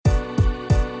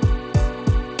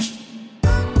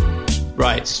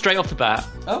Right, straight off the bat.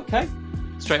 Okay.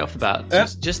 Straight off the bat.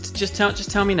 Just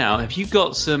tell me now. Have you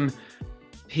got some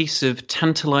piece of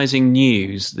tantalising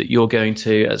news that you're going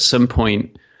to at some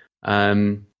point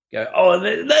go? Oh,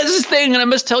 there's this thing, and I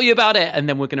must tell you about it, and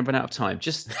then we're going to run out of time.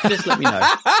 Just let me know.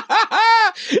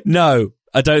 No,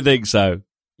 I don't think so.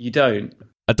 You don't.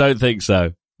 I don't think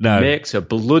so. No. Makes a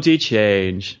bloody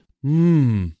change.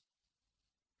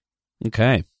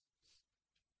 Okay.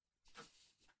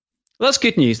 Well, that's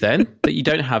good news then, that you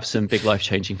don't have some big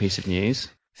life-changing piece of news.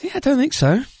 Yeah, I don't think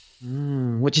so.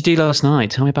 What did you do last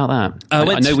night? Tell me about that.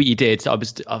 I know what you did. I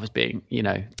was being,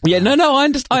 Yeah, no, I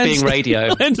understand. Being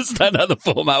radio. I understand how the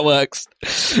format works.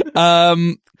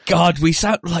 God, we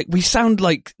sound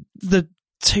like the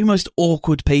two most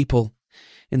awkward people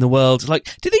in the world.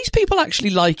 Like, do these people actually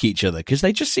like each other? Because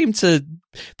they just seem to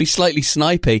be slightly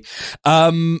snipey.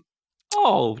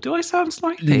 Oh, do I sound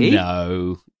snipey?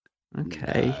 No.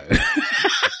 Okay.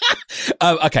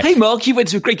 No. Okay. Hey, Mark, you went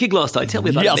to a great gig last night. Tell me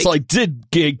about it. Yes, I did.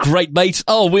 Great, mate.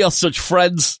 Oh, we are such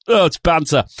friends. Oh, it's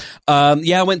banter.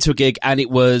 I went to a gig and it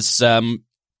was a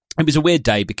weird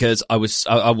day because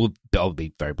I'll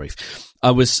be very brief.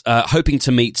 I was hoping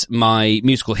to meet my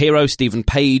musical hero, Stephen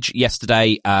Page,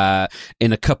 yesterday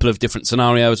in a couple of different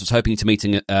scenarios. I was hoping to meet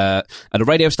him at a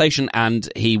radio station, and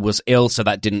he was ill, so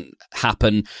that didn't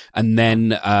happen. And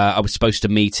then I was supposed to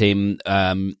meet him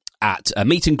at a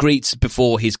meet and greet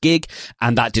before his gig,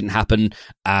 and that didn't happen.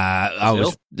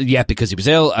 Because he was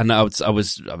ill, and I was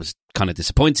kind of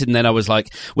disappointed. And then I was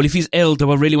like, well, if he's ill,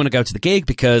 do I really want to go to the gig?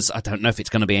 Because I don't know if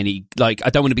it's going to be any, I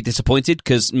don't want to be disappointed,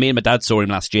 because me and my dad saw him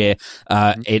last year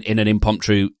in an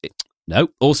impromptu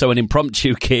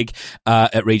gig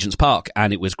at Regent's Park,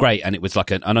 and it was great, and it was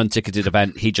like an unticketed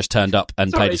event. He just turned up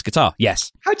and played his guitar.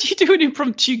 Yes. How do you do an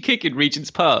impromptu gig in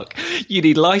Regent's Park? You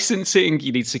need licensing,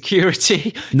 you need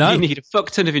security, you need a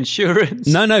fuck ton of insurance.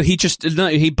 No,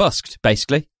 he busked,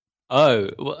 basically. Oh,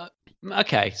 well,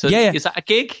 okay. So Is that a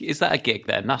gig? Is that a gig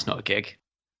then? That's not a gig.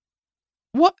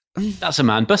 What? That's a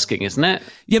man busking, isn't it?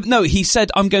 Yeah, but no, he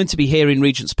said, I'm going to be here in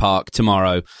Regent's Park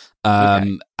tomorrow.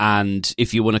 And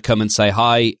if you want to come and say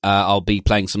hi, I'll be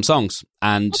playing some songs.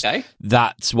 And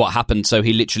that's what happened. So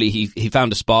he literally, he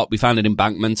found a spot, we found an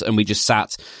embankment, and we just sat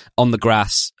on the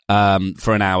grass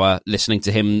for an hour listening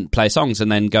to him play songs,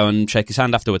 and then go and shake his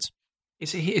hand afterwards.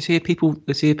 Is he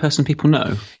a person people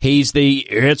know? He's the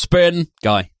It's Been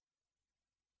guy.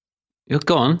 You're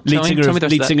gone.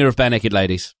 Lead singer of Bare Naked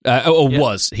Ladies.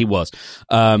 He was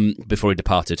before he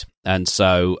departed. And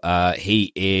so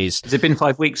he is. Has it been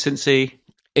 5 weeks since he?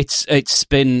 It's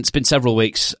been several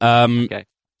weeks. Okay.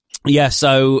 Yeah.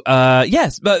 So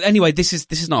yes, but anyway, this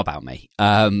is not about me.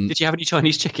 Did you have any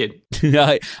Chinese chicken?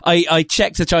 I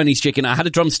checked the Chinese chicken. I had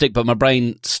a drumstick, but my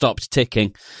brain stopped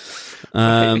ticking.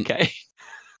 Okay.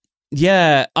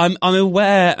 Yeah, I'm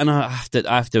aware, and I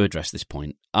have to address this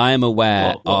point. I am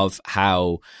aware of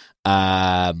how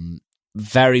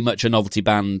very much a novelty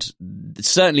band,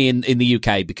 certainly in the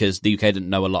UK, because the UK didn't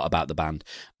know a lot about the band.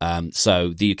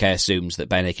 So the UK assumes that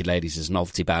Bare Naked Ladies is a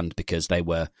novelty band because they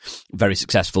were very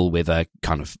successful with a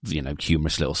kind of,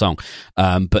 humorous little song.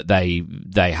 But they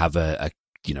have a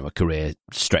career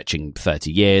stretching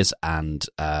 30 years and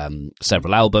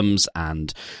several albums,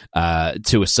 and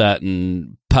to a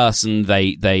certain person,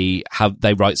 they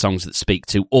write songs that speak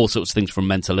to all sorts of things, from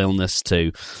mental illness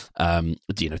to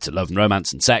to love and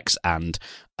romance and sex and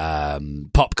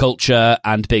pop culture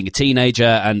and being a teenager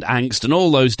and angst and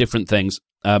all those different things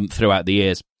throughout the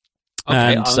years.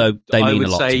 Okay, and so they mean a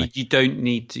lot to me. You don't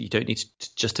need to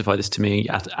justify this to me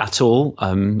at all.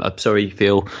 I'm sorry you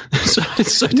feel so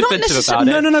defensive about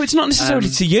it. No, it's not necessarily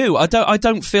to you. I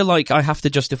don't feel like I have to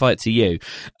justify it to you.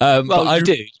 You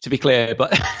do, to be clear,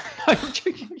 but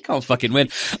you can't fucking win.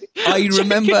 I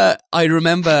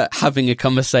remember having a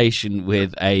conversation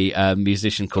with a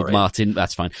musician called Martin.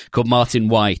 That's fine. Called Martin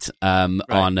White on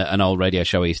an old radio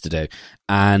show I used to do,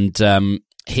 and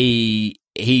he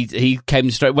came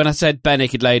straight when I said Bare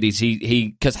Naked Ladies.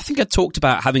 He because I think I talked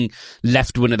about having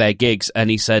left one of their gigs, and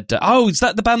he said, "Oh, is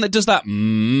that the band that does that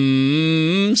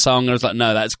song?" I was like,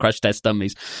 "No, that's Crash Test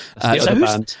Dummies." So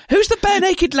who's the Bare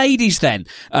Naked Ladies then?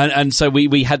 And so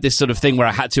we had this sort of thing where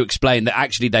I had to explain that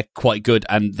actually they're quite good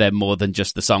and they're more than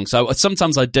just the song. So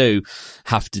sometimes I do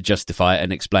have to justify it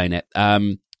and explain it.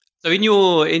 So in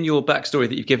your backstory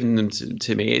that you've given them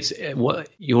to me, it's what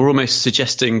you're almost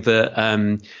suggesting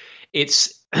that.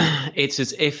 It's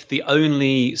as if the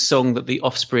only song that the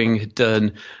Offspring had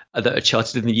done that had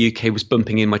charted in the UK was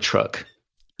Bumping in My Truck.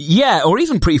 Yeah, or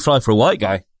even Pretty Fly for a White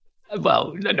Guy.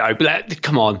 Well, no, but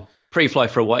come on. Pretty Fly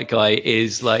for a White Guy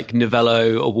is like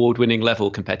Novello award-winning level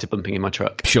compared to Bumping in My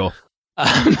Truck. Sure.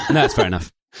 No, that's fair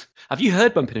enough. Have you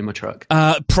heard "Bumping in My Truck"?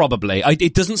 Probably.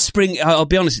 It doesn't spring. I'll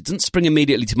be honest. It doesn't spring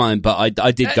immediately to mind. But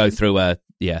I did go through.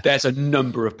 Yeah. There's a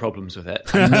number of problems with it.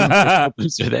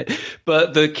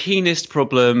 But the keenest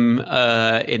problem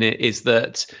in it is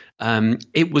that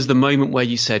it was the moment where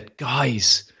you said,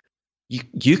 "Guys,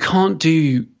 you can't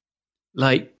do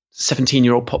like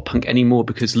 17-year-old pop punk anymore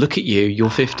because look at you, you're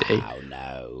 50." Oh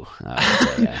no.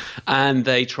 Oh, and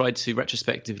they tried to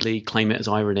retrospectively claim it as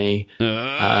irony.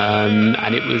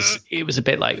 And it was a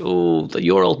bit like, "Oh,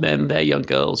 you're old men, they're young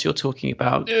girls. You're talking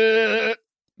about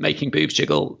making boobs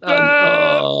jiggle."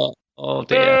 Oh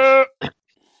dear.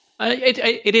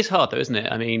 It is hard though, isn't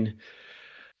it? I mean,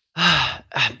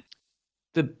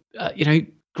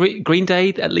 Green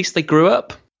Day, at least they grew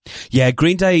up. Yeah,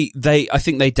 Green Day, I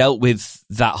think they dealt with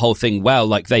that whole thing well.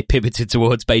 Like, they pivoted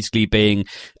towards basically being,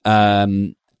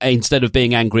 instead of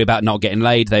being angry about not getting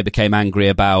laid, they became angry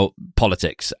about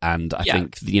politics. And I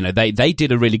think, they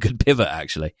did a really good pivot,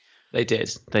 actually. They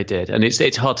did. And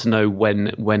it's hard to know when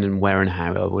and where and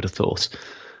how, I would have thought.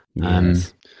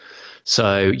 Yes.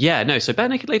 So Bare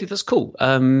Naked Lady, that's cool.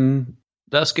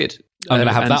 That's good. I'm going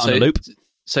to have that on a loop.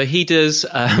 So he does.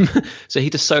 So he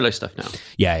does solo stuff now.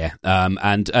 Yeah.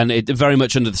 And it very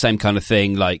much under the same kind of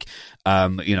thing. Like,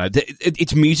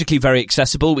 it's musically very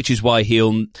accessible, which is why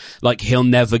he'll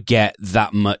never get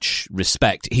that much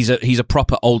respect. He's a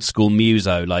proper old school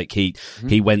muso. Like he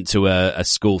went to a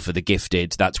school for the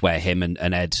gifted. That's where him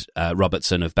and Ed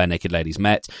Robertson of Bare Naked Ladies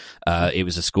met. It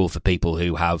was a school for people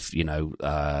who have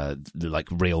like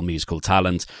real musical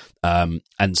talent.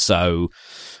 And so.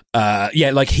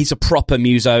 He's a proper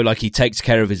muso. Like, he takes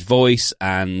care of his voice,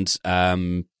 and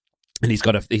he's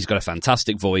got a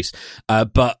fantastic voice.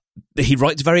 But he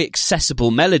writes very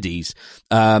accessible melodies.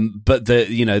 But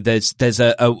there's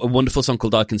a wonderful song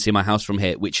called "I Can See My House From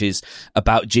Here," which is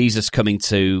about Jesus coming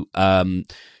to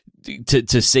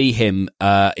see him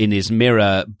in his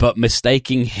mirror, but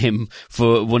mistaking him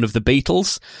for one of the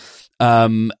Beatles.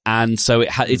 And so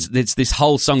it's this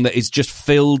whole song that is just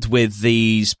filled with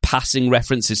these passing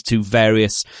references to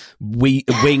various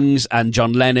Wings and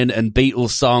John Lennon and Beatles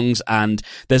songs. And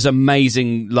there's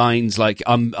amazing lines like,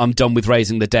 I'm done with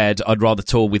raising the dead. I'd rather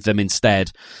tour with them instead.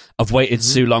 I've waited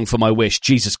too long for my wish.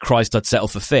 Jesus Christ, I'd settle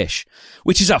for fish,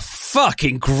 which is a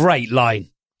fucking great line.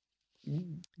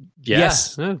 Yeah.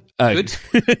 Yes. Good.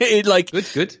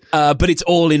 Good. But it's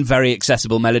all in very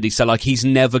accessible melody. So like, he's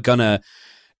never gonna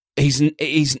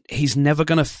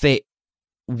fit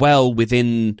well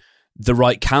within the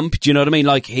right camp. Do you know what I mean?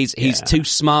 Like, he's too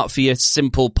smart for your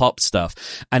simple pop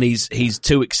stuff, and he's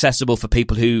too accessible for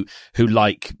people who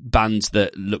like bands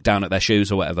that look down at their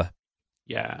shoes or whatever.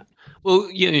 Yeah. Well,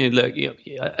 look,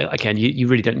 again, you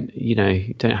really don't, you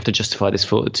don't have to justify this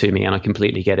to me, and I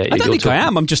completely get it. I don't think I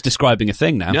am. I'm just describing a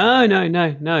thing now.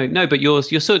 No. But you're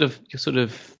sort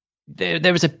of.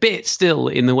 There is a bit still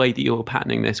in the way that you're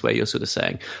patterning this, where you're sort of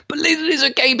saying, but this is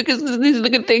okay because these are the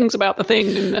good things about the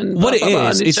thing. And what it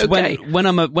is, it's okay. when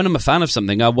I'm a fan of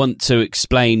something, I want to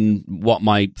explain what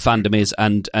my fandom is,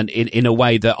 and in a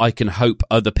way that I can hope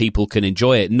other people can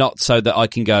enjoy it, not so that I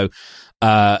can go,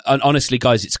 and honestly,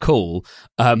 guys, it's cool.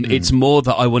 It's more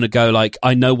that I want to go, like,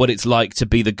 I know what it's like to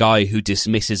be the guy who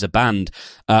dismisses a band.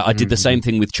 I did the same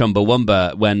thing with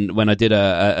Chumbawamba when I did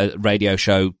a radio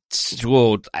show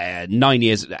 9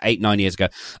 years ago,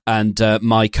 and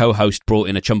my co-host brought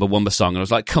in a Chumbawamba song, and I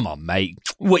was like, come on, mate,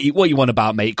 what you want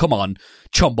about, mate? Come on,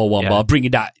 Chumbawamba,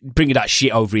 bringing that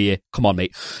shit over here. Come on,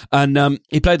 mate. And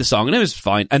he played the song, and it was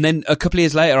fine. And then a couple of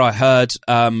years later, I heard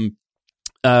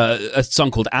a song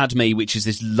called Add Me, which is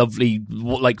this lovely,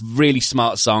 like, really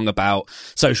smart song about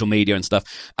social media and stuff.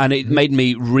 And it made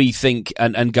me rethink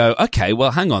and go, okay, well,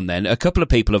 hang on then. A couple of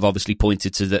people have obviously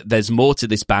pointed to that there's more to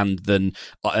this band than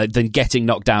getting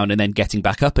knocked down and then getting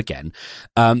back up again.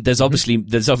 There's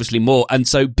obviously more. And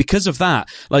so because of that,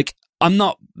 like, I'm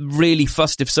not really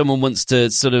fussed if someone wants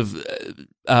to sort of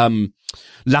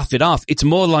laugh it off. It's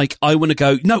more like, I want to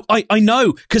go, no, I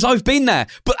know, because I've been there,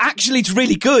 but actually it's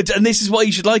really good, and this is why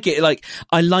you should like it. Like,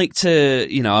 I like to,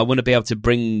 I want to be able to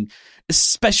bring,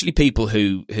 especially people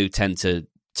who tend to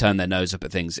turn their nose up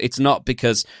at things. It's not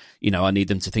because, I need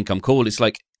them to think I'm cool. It's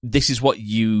like, this is what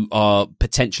you are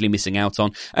potentially missing out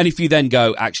on. And if you then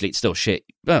go, actually, it's still shit,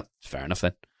 well, fair enough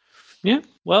then. Yeah,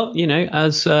 well,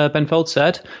 as Ben Folds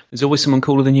said, there's always someone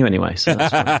cooler than you anyway. So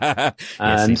that's fine.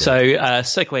 And so,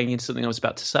 segueing into something I was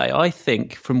about to say, I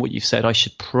think from what you've said, I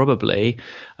should probably,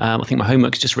 I think my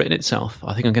homework's just written itself.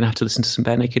 I think I'm going to have to listen to some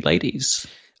Bare Naked Ladies.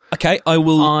 Okay, I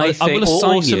will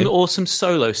assign you. Or some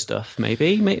solo stuff,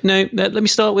 maybe. No, let me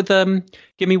start with,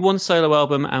 give me one solo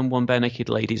album and one Bare Naked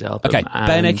Ladies album. Okay,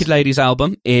 Bare Naked Ladies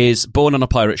album is Born on a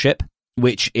Pirate Ship.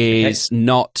 which is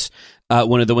not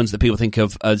one of the ones that people think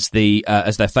of as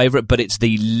their favourite, but it's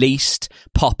the least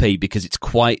poppy because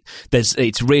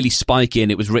it's really spiky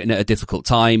and it was written at a difficult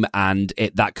time, and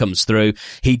that comes through.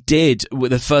 He did,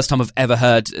 the first time I've ever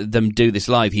heard them do this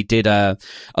live, he did a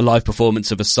live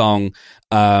performance of a song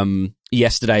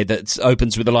yesterday that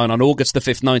opens with the line, "On August the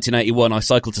 5th, 1981, I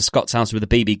cycled to Scott's house with a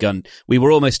BB gun. We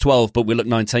were almost 12, but we looked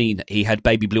 19. He had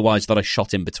baby blue eyes that I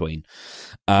shot in between."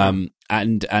 And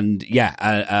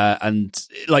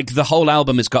like the whole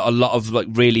album has got a lot of like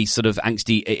really sort of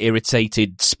angsty,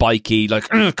 irritated, spiky, like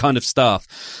kind of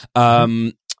stuff.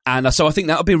 And so I think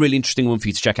that would be a really interesting one for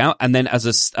you to check out. And then as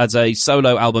a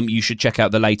solo album, you should check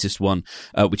out the latest one,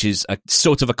 which is a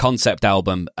sort of a concept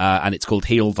album, and it's called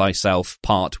Heal Thyself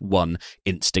Part 1,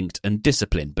 Instinct and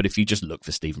Discipline. But if you just look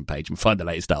for Stephen Page and find the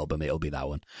latest album, it'll be that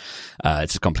one.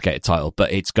 It's a complicated title,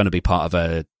 but it's going to be part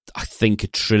of I think a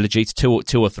trilogy. It's two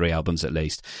or three albums at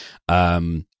least.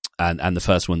 And the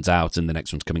first one's out and the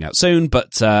next one's coming out soon.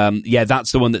 But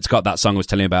that's the one that's got that song I was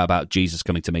telling you about Jesus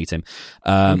coming to meet him.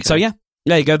 Okay. So yeah.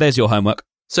 There you go. There's your homework.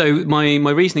 So my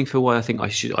reasoning for why I think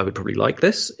I would probably like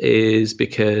this is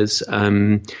because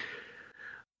I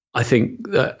think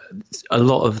that a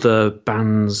lot of the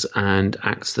bands and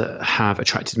acts that have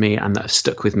attracted me and that have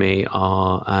stuck with me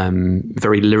are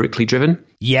very lyrically driven.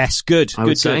 Yes, good. I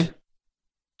would say.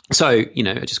 So I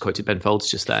just quoted Ben Folds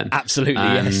just then. Absolutely,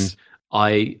 yes.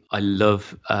 I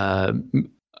love.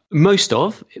 Most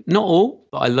of, not all,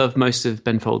 but I love most of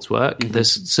Ben Folds' work. Mm-hmm.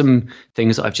 There's some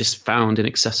things that I've just found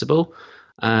inaccessible.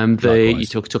 You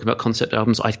talk about concept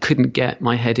albums. I couldn't get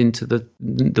my head into the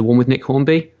one with Nick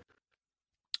Hornby.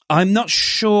 I'm not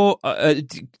sure.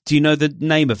 Do you know the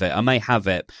name of it? I may have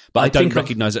it, but I don't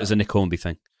recognise it as a Nick Hornby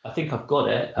thing. I think I've got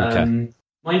it. Okay.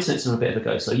 My internet's on a bit of a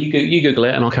go, so you Google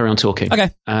it and I'll carry on talking. Okay.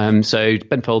 So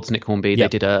Ben Folds, Nick Hornby, they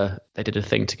did a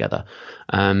thing together.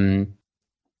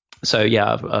 So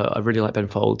yeah, I really like Ben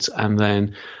Folds. And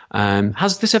then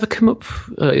has this ever come up?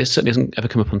 It certainly hasn't ever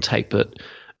come up on tape, but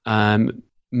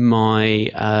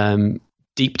my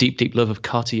deep love of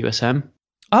Carter USM.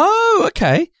 Oh,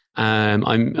 okay. I'm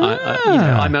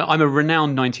a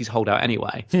renowned 90s holdout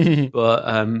anyway,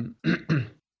 but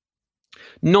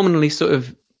nominally sort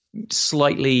of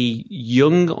slightly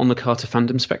young on the Carter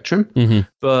fandom spectrum,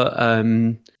 but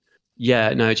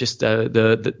just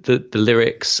the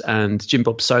lyrics and Jim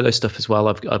Bob's solo stuff as well.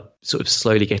 I'm sort of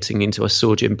slowly getting into. I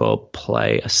saw Jim Bob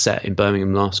play a set in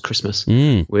Birmingham last Christmas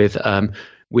with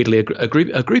weirdly a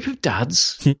group of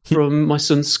dads from my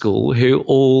son's school who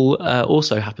all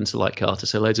also happen to like Carter.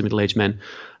 So loads of middle-aged men.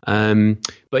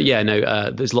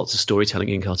 There's lots of storytelling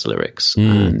in Carter lyrics,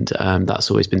 and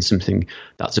that's always been something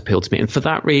that's appealed to me. And for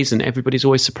that reason, everybody's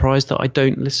always surprised that I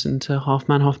don't listen to Half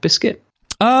Man, Half Biscuit.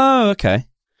 Oh, okay.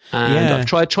 And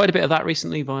I've tried a bit of that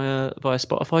recently via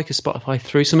Spotify because Spotify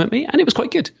threw some at me, and it was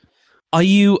quite good. Are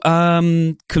you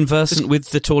conversant with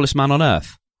the tallest man on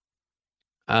earth?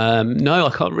 No,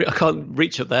 I can't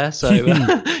reach up there, so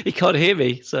he can't hear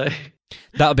me. So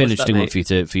that would be an interesting one for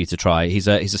you to try. He's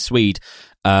a Swede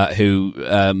who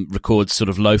records sort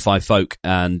of lo-fi folk,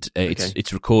 and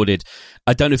it's recorded.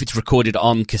 I don't know if it's recorded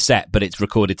on cassette, but it's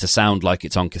recorded to sound like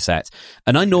it's on cassette.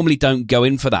 And I normally don't go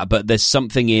in for that, but there's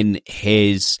something in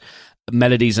his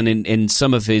melodies and in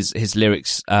some of his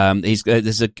lyrics.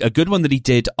 There's a good one that he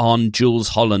did on Jules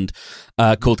Holland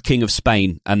called King of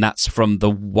Spain, and that's from the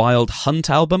Wild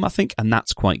Hunt album, I think, and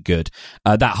that's quite good.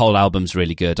 That whole album's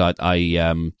really good.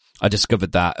 I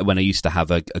discovered that when I used to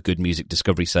have a good music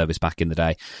discovery service back in the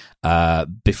day,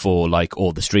 before like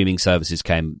all the streaming services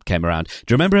came around.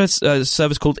 Do you remember a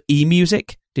service called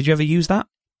eMusic? Did you ever use that?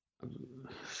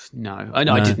 No,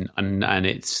 I didn't. And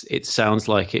it sounds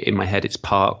like in my head it's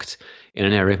parked in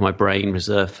an area of my brain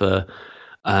reserved for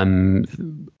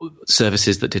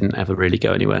services that didn't ever really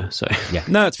go anywhere. So yeah,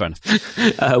 no, it's fair enough.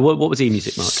 What was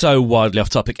eMusic, Mark? So wildly off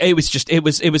topic. It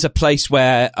was a place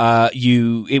where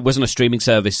it wasn't a streaming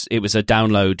service. It was a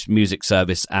download music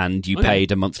service, and you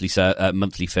paid a monthly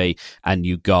fee, and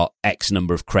you got X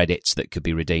number of credits that could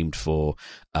be redeemed for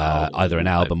either an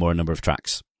album or a number of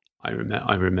tracks. I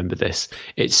remember this.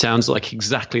 It sounds like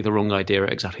exactly the wrong idea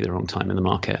at exactly the wrong time in the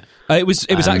market. It was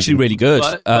actually really good,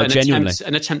 genuinely.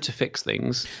 An attempt to fix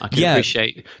things. I can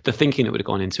appreciate the thinking that would have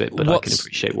gone into it, but I can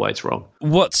appreciate why it's wrong.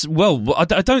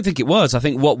 I don't think it was. I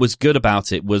think what was good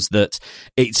about it was that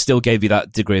it still gave you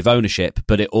that degree of ownership,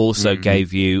 but it also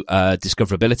gave you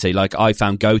discoverability. Like I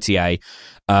found Gautier,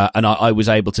 and I was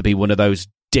able to be one of those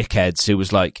dickheads who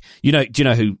was like, do you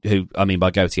know who I mean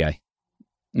by Gautier?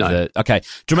 No. Okay.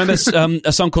 Do you remember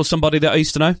a song called Somebody That I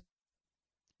Used to Know?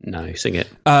 No, sing it.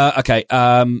 Okay.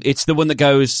 It's the one that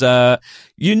goes,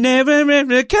 you never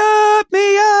ever cut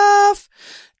me off.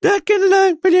 But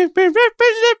you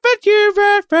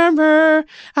remember.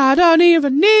 I don't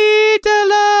even need the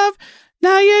love.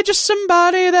 Now you're just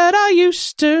somebody that I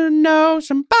used to know.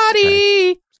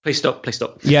 Somebody. Okay. Please stop.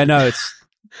 Yeah, no, it's.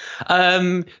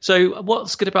 So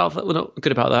what's good about that? Well, not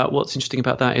good about that. What's interesting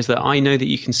about that is that I know that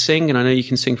you can sing, and I know you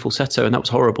can sing falsetto, and that was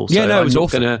horrible. So yeah, no, it was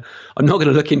awful. I'm not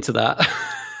gonna look into that.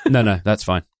 No, that's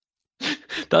fine.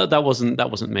 That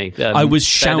wasn't me. I was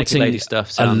shouting lady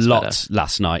stuff a lot better.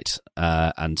 last night,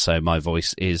 and so my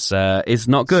voice is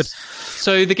not good.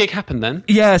 So the gig happened then?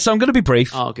 Yeah, so I'm going to be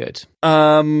brief. Oh, good.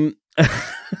 Yeah,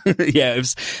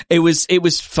 it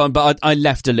was fun, but I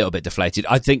left a little bit deflated.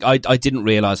 I think I didn't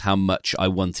realise how much I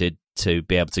wanted to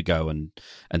be able to go and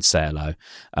say hello.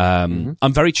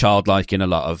 I'm very childlike in a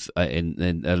lot of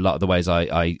in a lot of the ways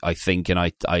I think, and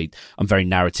I'm very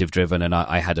narrative driven, and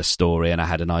I had a story and I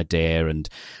had an idea and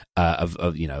of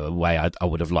a way I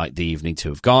would have liked the evening to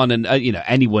have gone, and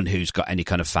anyone who's got any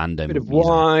kind of fandom, bit of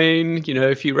wine,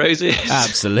 a few roses,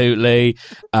 absolutely.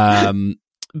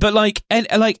 But like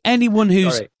anyone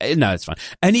who's no, it's fine.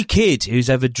 Any kid who's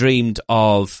ever dreamed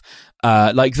of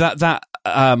like that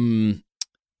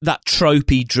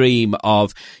tropey dream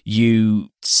of you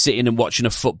sitting and watching a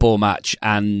football match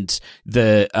and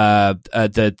the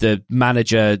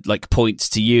manager like points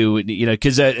to you,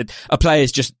 because a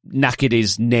player's just knackered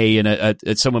his knee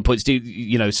and someone points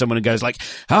to someone and goes like,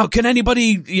 how can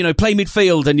anybody play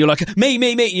midfield, and you're like, me,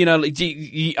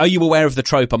 are you aware of the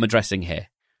trope I'm addressing here?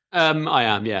 I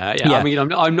am, yeah. I mean,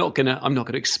 I'm not gonna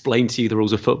explain to you the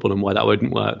rules of football and why that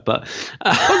wouldn't work, but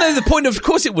well, no, the point of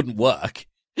course it wouldn't work.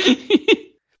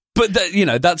 But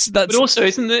that's. But also,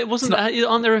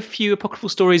 aren't there a few apocryphal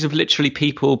stories of literally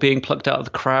people being plucked out of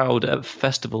the crowd at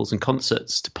festivals and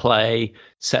concerts to play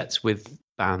sets with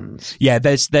bands? Yeah,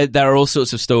 there are all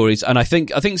sorts of stories, and I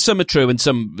think some are true and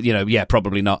some,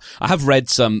 probably not. I have read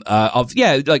some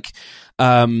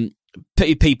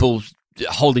people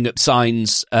holding up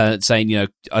signs saying,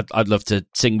 I'd love to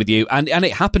sing with you, and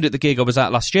it happened at the gig I was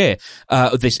at last year,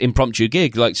 this impromptu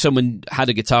gig. Like, someone had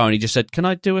a guitar and he just said, can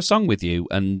I do a song with you?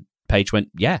 And Paige went,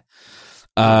 yeah.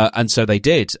 And so they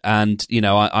did, and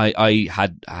I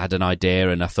had an idea,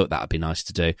 and I thought that would be nice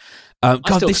to do. I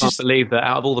still can't believe that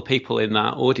out of all the people in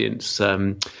that audience,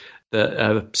 that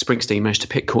Springsteen managed to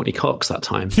pick Courtney Cox that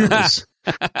time. That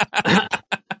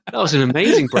was an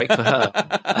amazing break for her.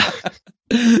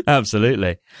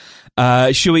 Absolutely.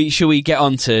 Shall we get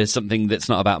on to something that's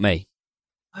not about me?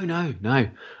 Oh no.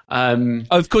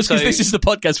 Of course, because this is the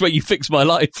podcast where you fix my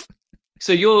life.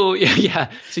 So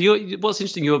what's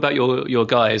interesting about your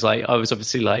guy is, like, I was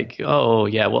obviously like, oh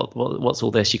yeah, what's all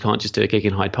this? You can't just do a gig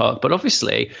in Hyde Park. But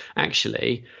obviously,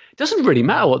 actually, it doesn't really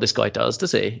matter what this guy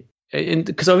does he?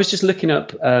 Because I was just looking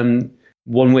up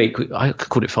 1 week. I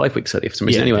called it 5 weeks earlier for some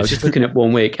reason. Anyway, I was just looking at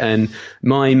 1 week, and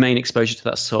my main exposure to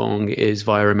that song is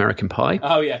via American Pie.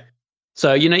 Oh yeah.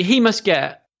 So he must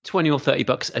get $20 or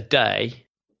 $30 a day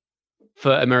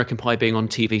for American Pie being on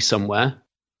TV somewhere.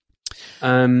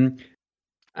 And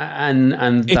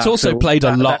it's also played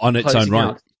a lot on its own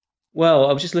right. Well,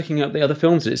 I was just looking up the other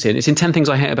films that it's in. It's in 10 Things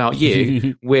I Hate About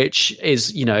You, which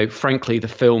is, frankly, the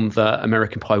film that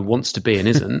American Pie wants to be and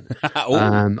isn't.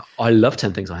 I love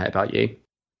 10 Things I Hate About You.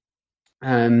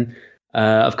 I've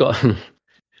got a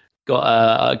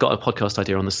podcast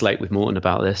idea on the slate with Morton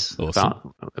about this,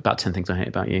 awesome. about 10 Things I Hate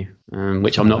About You,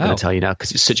 which I'm not going to tell you now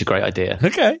because it's such a great idea.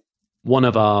 Okay. One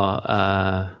of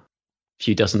our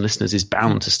few dozen listeners is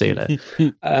bound to steal it.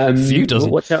 Few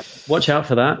dozen. Watch out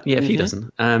for that. Yeah, a few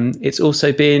dozen. It's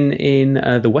also been in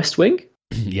The West Wing.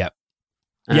 Yeah.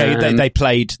 Yeah, they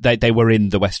played. They were in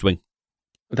The West Wing.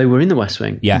 They were in The West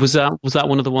Wing. Yeah. Was that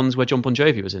one of the ones where John Bon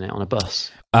Jovi was in it on a bus?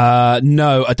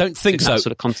 No, I don't think so. That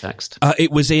sort of context.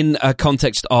 It was in a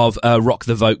context of a Rock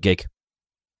the Vote gig.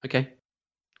 Okay,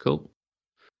 cool.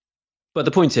 But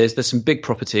the point is, there's some big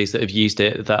properties that have used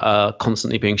it that are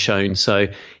constantly being shown. So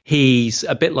he's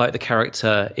a bit like the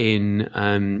character in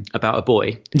About a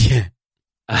Boy,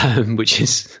 which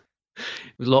is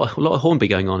a lot of Hornby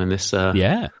going on in this.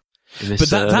 Yeah. But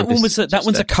that one was that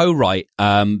one's a co-write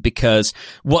because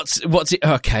what's it?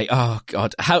 Okay, oh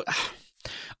god, how.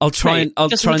 I'll try and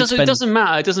spend... It doesn't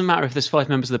matter. It doesn't matter if there's 5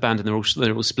 members of the band and they're all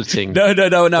splitting. No.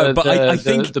 But I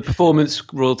think the performance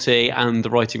royalty and the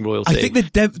writing royalty. I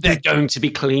think they're going to be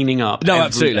cleaning up. No, every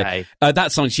absolutely. Day.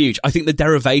 That sounds huge. I think the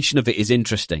derivation of it is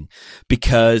interesting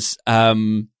because so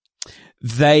one of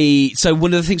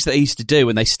the things that they used to do,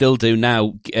 and they still do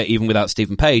now, even without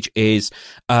Stephen Page, is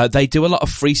they do a lot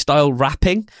of freestyle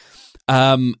rapping.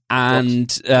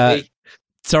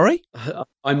 Sorry.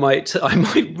 I might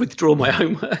withdraw my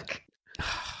homework.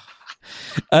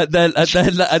 At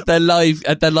their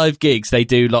live gigs, they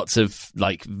do lots of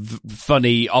like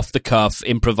funny, off the cuff,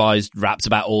 improvised raps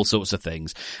about all sorts of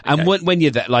things. And when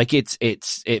you're there, like it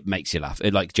makes you laugh.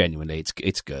 Like genuinely,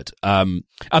 it's good. I'm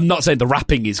not saying the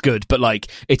rapping is good, but like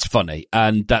it's funny,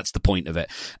 and that's the point of it.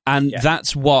 And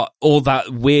that's what all that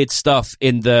weird stuff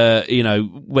in the, you know,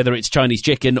 whether it's Chinese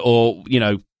chicken or, you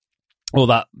know, all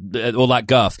that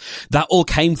guff, that all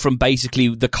came from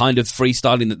basically the kind of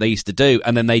freestyling that they used to do,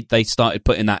 and then they started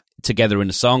putting that together in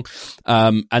a song,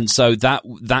 and so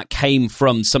that came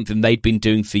from something they'd been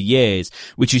doing for years,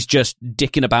 which is just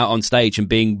dicking about on stage and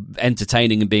being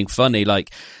entertaining and being funny.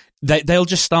 Like they'll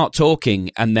just start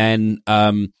talking, and then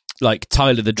like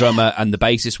Tyler the drummer and the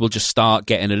bassist will just start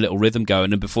getting a little rhythm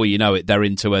going, and before you know it, they're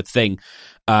into a thing,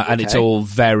 and it's all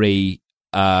very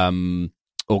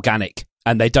organic.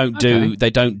 And they don't do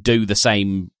the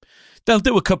same. They'll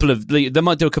do a couple of, they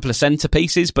might do a couple of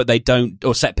centerpieces, but they don't,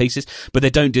 or set pieces, but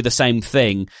they don't do the same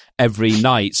thing every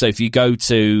night. So if you go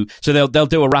to, so they'll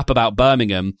do a rap about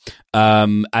Birmingham,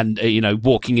 and you know,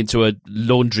 walking into a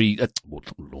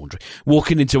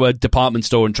walking into a department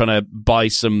store and trying to buy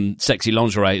some sexy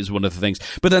lingerie is one of the things.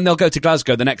 But then they'll go to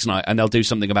Glasgow the next night and they'll do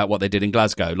something about what they did in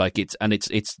Glasgow. Like it's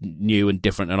new and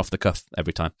different and off the cuff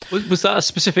every time. Was that a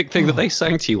specific thing that they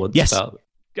sang to you once? Yes. About?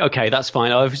 Okay, that's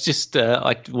fine. I was just,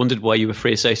 I wondered why you were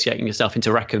free associating yourself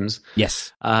into Rackhams.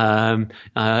 Yes. You know,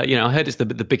 I heard it's the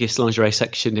biggest lingerie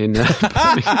section in.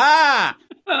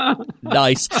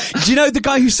 Nice. Do you know the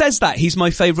guy who says that? He's my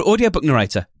favourite audiobook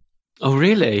narrator. Oh,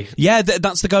 really? Yeah,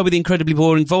 that's the guy with the incredibly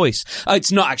boring voice.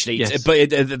 It's not actually, yes. But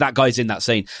that guy's in that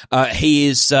scene. He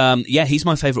is, he's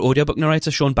my favourite audiobook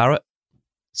narrator, Sean Barrett.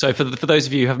 So for those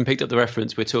of you who haven't picked up the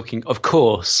reference, we're talking, of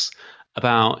course,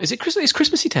 about, is it Christmas? It's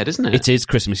Christmassy Ted, isn't it? It is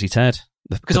Christmassy Ted.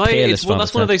 Because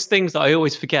that's one of those things that I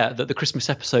always forget, that the Christmas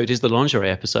episode is the lingerie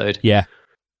episode. Yeah.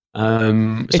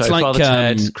 It's like Father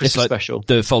Ted's Christmas it's like special.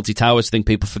 The Fawlty Towers thing.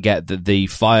 People forget that the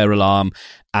fire alarm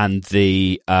and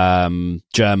the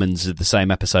Germans are the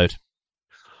same episode.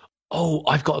 Oh,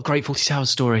 I've got a great Fawlty Towers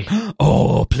story.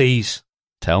 Oh, please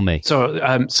tell me. So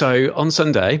on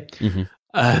Sunday,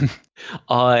 I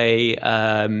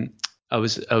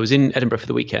was in Edinburgh for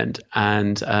the weekend,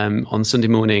 and on Sunday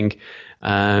morning,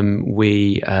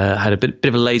 we had a bit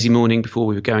of a lazy morning before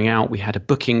we were going out. We had a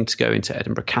booking to go into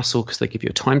Edinburgh Castle because they give you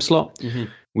a time slot. Mm-hmm.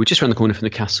 We were just around the corner from the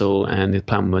castle, and the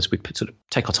plan was we'd sort of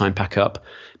take our time, pack up,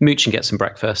 mooch and get some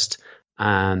breakfast,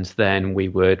 and then we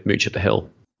would mooch up the hill.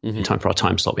 Mm-hmm. In time for our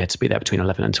time slot. We had to be there between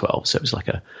 11 and 12, so it was like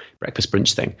a breakfast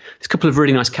brunch thing. There's a couple of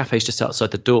really nice cafes just outside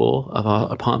the door of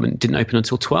our apartment. Didn't open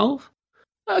until 12.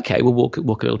 Okay, we'll walk a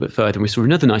little bit further, and we saw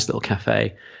another nice little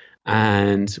cafe,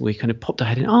 and we kind of popped our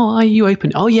head in. Oh, are you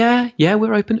open? Oh, yeah,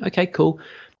 we're open. Okay, cool.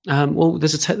 Well,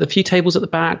 there's a few tables at the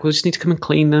back. We'll just need to come and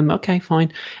clean them. Okay,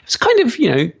 fine. It's kind of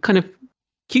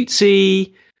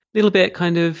cutesy, little bit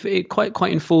kind of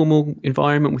quite informal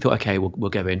environment. We thought, okay, we'll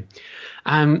go in.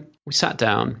 We sat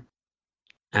down,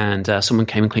 and someone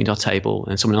came and cleaned our table,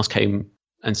 and someone else came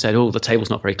and said, oh, the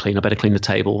table's not very clean. I better clean the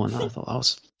table. And I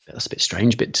thought, that's a bit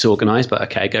strange, a bit disorganized, but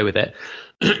okay, go with it.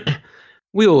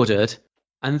 We ordered,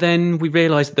 and then we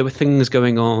realized that there were things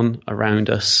going on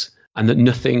around us and that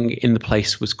nothing in the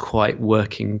place was quite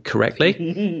working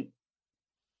correctly.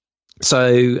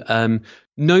 So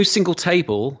no single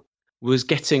table was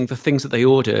getting the things that they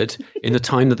ordered in the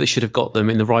time that they should have got them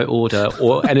in the right order,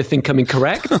 or anything coming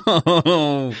correct.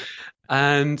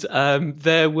 And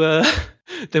there were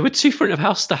two front of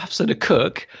house staffs and a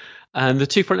cook. And the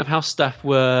two front of house staff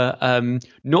were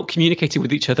not communicating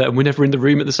with each other and were never in the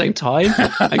room at the same time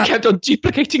and kept on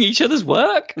duplicating each other's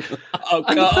work. Oh,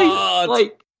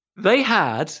 God. They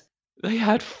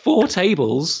had 4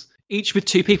 tables, each with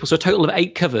 2 people, so a total of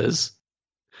 8 covers.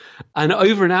 And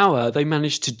over an hour, they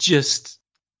managed to just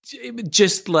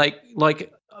like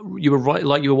you were right,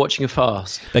 like you were watching a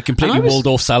farce. They completely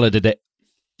Waldorf saladed it.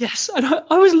 Yes, and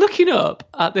I was looking up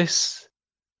at this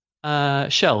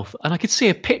shelf, and I could see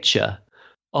a picture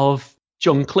of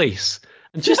John Cleese.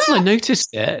 And just as I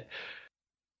noticed it,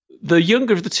 the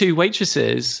younger of the 2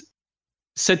 waitresses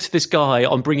said to this guy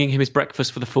on bringing him his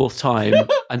breakfast for the 4th time,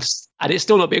 and it's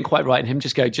still not being quite right, and him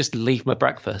just leave my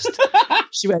breakfast.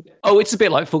 She went, oh, it's a bit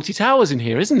like Fawlty Towers in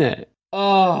here, isn't it?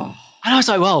 Oh. And I was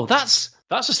like, well, that's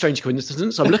a strange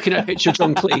coincidence. I'm looking at a picture of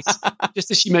John Cleese,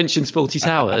 just as she mentions Fawlty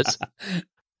Towers.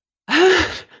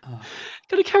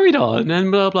 Kind of carried on and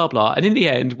blah, blah, blah. And in the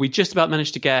end, we just about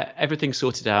managed to get everything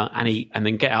sorted out and eat, and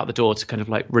then get out the door to kind of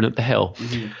like run up the hill.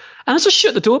 Mm-hmm. And as I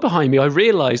shut the door behind me, I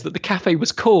realised that the cafe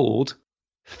was called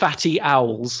Fatty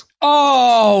Owls.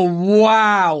 Oh,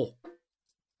 wow.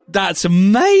 That's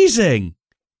amazing.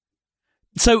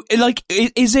 So, like,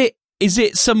 is it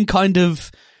some kind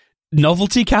of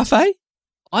novelty cafe?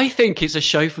 I think it's a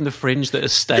show from the Fringe that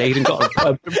has stayed and got a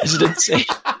permanent residency.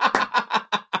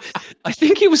 I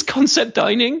think it was concept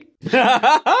dining.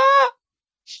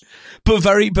 but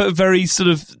very sort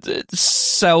of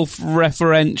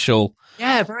self-referential.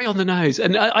 Yeah, very on the nose.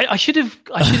 And I should have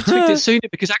tweaked it sooner,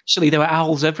 because actually there were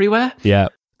owls everywhere. Yeah.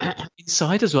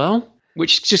 Inside as well,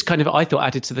 which just kind of, I thought,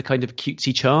 added to the kind of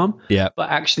cutesy charm. Yeah.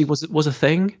 But actually was a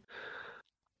thing.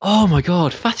 Oh my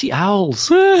God, fatty owls.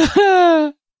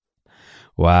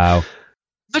 Wow.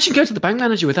 Imagine going to the bank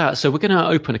manager with that. So we're going to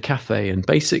open a cafe, and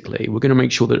basically we're going to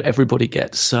make sure that everybody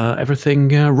gets everything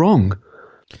wrong.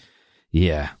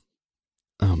 Yeah.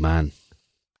 Oh man.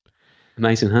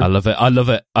 Amazing, huh? I love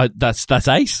it. That's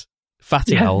ace.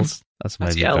 Fatty owls. That's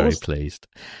made me very pleased.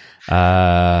 Good.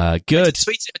 I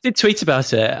did tweet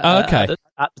about it. Okay.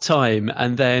 At the time,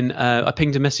 and then I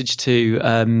pinged a message to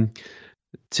a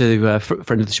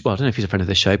friend of the show. Well, I don't know if he's a friend of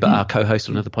the show, but our co-host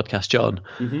on another podcast, John.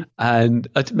 Mm-hmm. And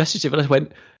I messaged him and I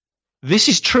went, "This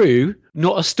is true,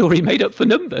 not a story made up for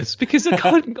numbers," because I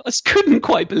couldn't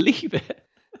quite believe it.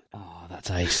 Oh,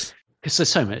 that's ace. Because there's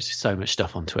so much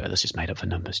stuff on Twitter that's just made up for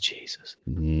numbers. Jesus.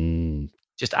 Mm.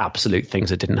 Just absolute things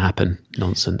that didn't happen.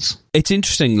 Nonsense. It's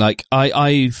interesting. Like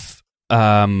I've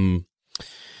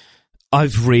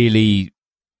really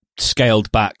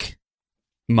scaled back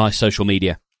my social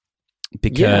media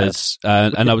because,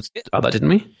 and I was about that, didn't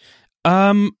we?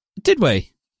 Did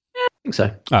we? Yeah, I think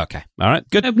so. Okay. All right.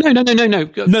 Good. No.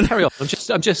 Carry on.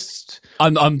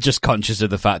 I'm just conscious of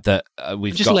the fact that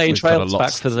we've just laying trails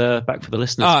back for the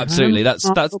listeners. Oh, absolutely. That's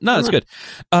good.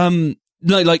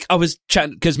 No, like I was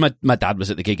chatting because my dad was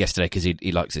at the gig yesterday because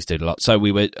he likes this dude a lot. So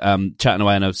we were chatting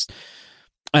away, and I was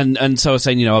and so I was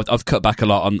saying, you know, I've cut back a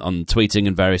lot on tweeting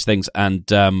and various things, and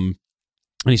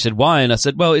he said, why? And I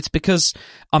said, well, it's because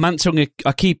I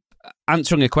keep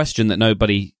answering a question that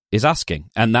nobody is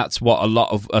asking, and that's what a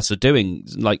lot of us are doing.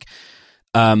 Like,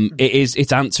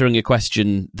 it's answering a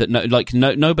question that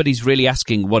nobody's really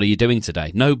asking. What are you doing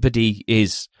today? Nobody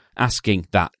is asking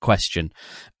that question.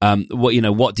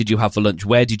 What did you have for lunch?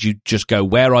 Where did you just go?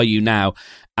 Where are you now?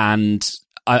 And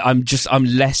I'm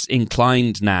less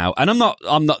inclined now, and I'm not.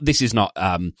 This is not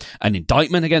an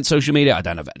indictment against social media. I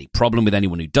don't have any problem with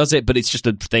anyone who does it, but it's just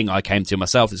a thing I came to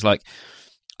myself. It's like,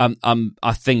 I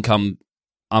think I'm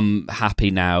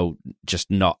happy now, just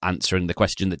not answering the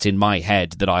question that's in my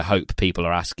head that I hope people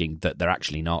are asking that they're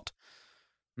actually not.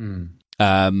 Mm.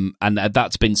 And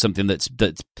that's been something that's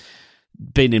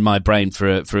been in my brain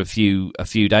for a few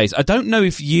days. I don't know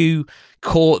if you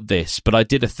caught this, but I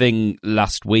did a thing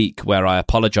last week where I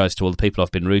apologized to all the people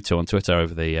I've been rude to on Twitter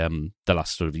over the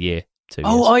last sort of year, 2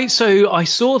 years. I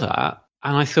saw that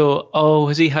and I thought,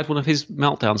 has he had one of his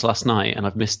meltdowns last night and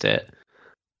I've missed it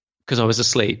because I was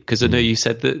asleep? Because I know you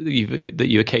said that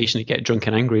you occasionally get drunk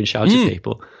and angry and shout at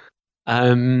people.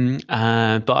 But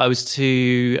I was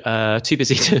too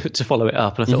busy to follow it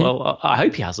up, and I thought, well, I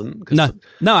hope he hasn't. No,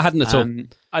 I hadn't at all.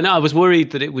 I know I was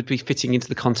worried that it would be fitting into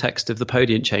the context of the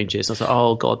podium changes. I thought,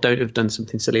 oh God, don't have done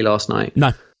something silly last night.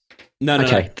 No.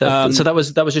 Okay, so that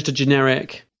was just a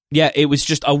generic. Yeah, it was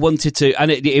just I wanted to,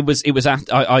 and it was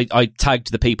I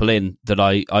tagged the people in that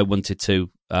I wanted to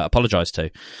apologise to,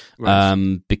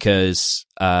 right. Because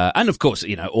and of course,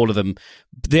 you know, all of them.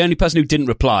 The only person who didn't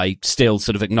reply still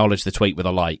sort of acknowledged the tweet with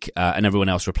a like, and everyone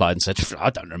else replied and said, "I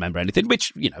don't remember anything,"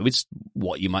 which, you know, is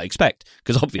what you might expect,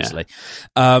 because obviously,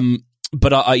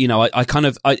 but I kind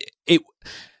of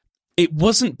It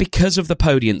wasn't because of the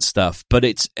Podium stuff, but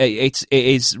it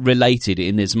is related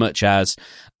in as much as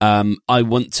I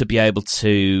want to be able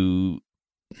to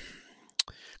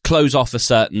close off a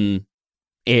certain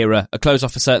era, close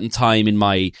off a certain time in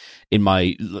my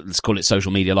let's call it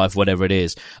social media life, whatever it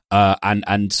is,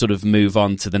 and sort of move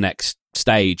on to the next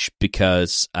stage,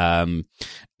 because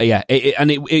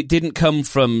it didn't come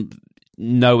from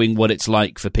knowing what it's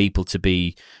like for people to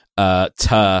be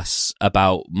terse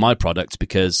about my product,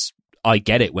 because I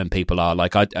get it when people are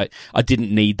like, I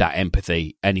didn't need that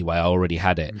empathy anyway. I already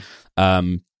had it.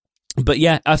 But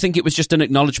yeah, I think it was just an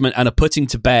acknowledgement and a putting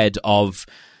to bed of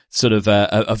sort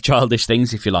of childish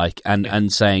things, if you like,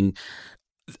 and saying,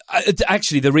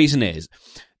 actually, the reason is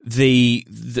a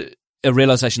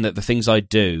realization that the things I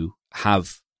do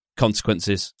have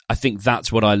consequences. I think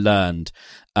that's what I learned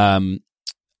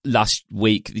last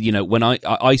week. You know, when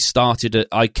I started,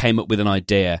 I came up with an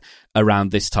idea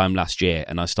around this time last year,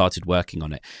 and I started working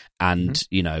on it. And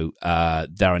you know,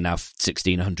 there are now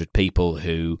 1,600 people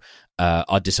who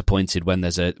are disappointed when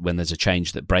there's a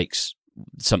change that breaks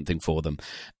something for them,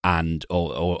 and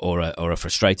or are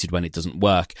frustrated when it doesn't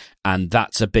work, and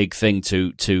that's a big thing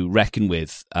to reckon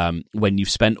with when you've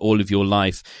spent all of your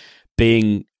life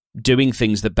doing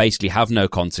things that basically have no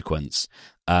consequence,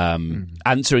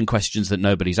 answering questions that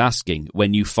nobody's asking.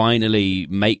 When you finally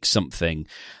make something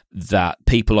that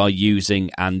people are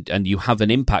using and you have an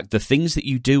impact, the things that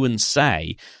you do and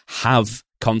say have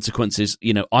consequences.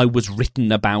 I was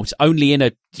written about only in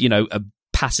a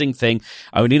passing thing,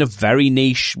 only in a very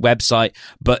niche website,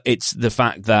 but it's the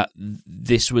fact that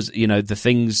this was,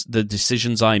 the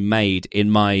decisions I made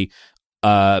in my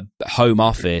home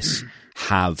office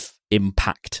have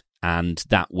impact, and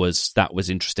that was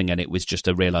interesting, and it was just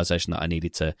a realization that I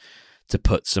needed to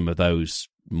put some of those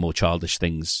more childish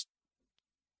things,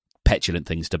 petulant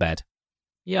things, to bed.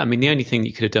 Yeah, I mean, the only thing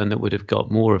you could have done that would have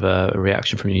got more of a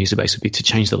reaction from your user base would be to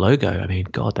change the logo. I mean,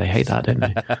 God, they hate that, don't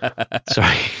they?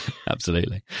 Sorry.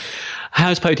 Absolutely.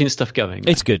 How's Podiant stuff going?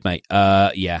 It's good, mate.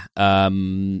 Yeah.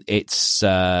 It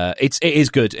is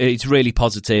good. It's really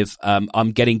positive.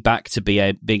 I'm getting back to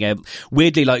being able.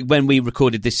 Weirdly, like when we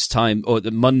recorded this time, or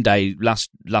the Monday last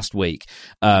week,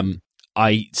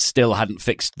 I still hadn't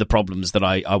fixed the problems that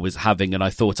I was having, and I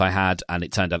thought I had, and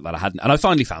it turned out that I hadn't. And I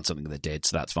finally found something that did,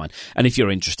 so that's fine. And if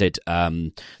you're interested,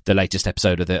 the latest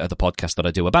episode of the podcast that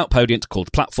I do about Podiant,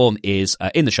 called Platform, is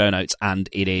in the show notes, and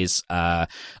it is. I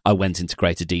went into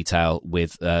greater detail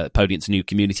with Podiant's new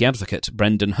community advocate,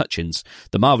 Brendan Hutchins,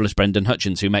 the marvelous Brendan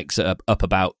Hutchins, who makes up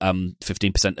about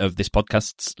 15% of this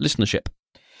podcast's listenership.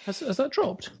 Has that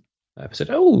dropped? That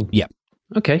episode? Oh, yeah.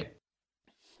 Okay.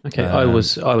 I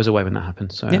was away when that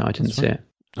happened, so yeah, I didn't see it.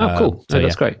 Oh, cool.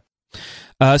 That's great.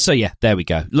 So yeah, there we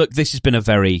go. Look, this has been a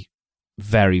very,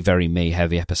 very, very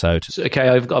me-heavy episode. Okay,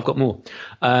 I've got more.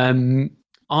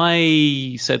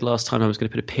 I said last time I was going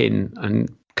to put a pin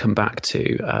and come back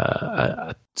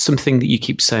to something that you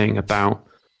keep saying about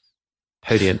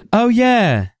Podiant. Oh,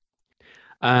 yeah.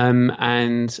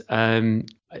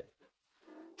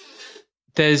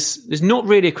 There's not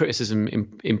really a criticism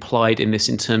implied in this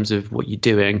in terms of what you're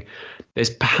doing. There's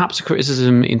perhaps a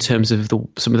criticism in terms of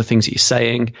some of the things that you're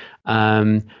saying,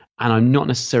 and I'm not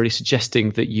necessarily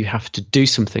suggesting that you have to do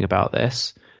something about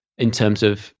this in terms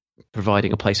of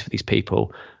providing a place for these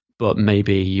people, but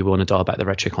maybe you want to dial back the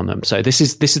rhetoric on them. So this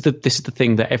is the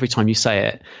thing that every time you say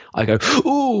it, I go,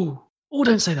 oh,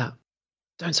 don't say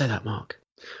that, Mark.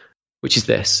 Which is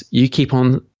this: you keep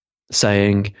on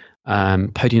saying.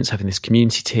 Podiant's having this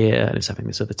community tier and it's having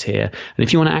this other tier, and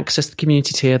if you want to access the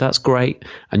community tier, that's great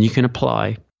and you can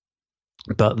apply,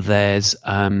 but there's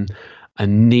a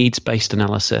needs-based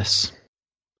analysis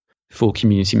for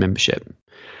community membership,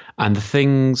 and the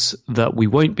things that we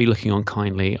won't be looking on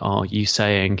kindly are you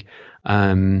saying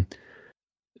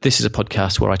this is a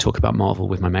podcast where I talk about Marvel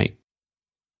with my mate.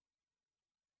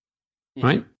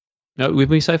 Mm-hmm. Right?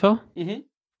 With me so far? Mm-hmm.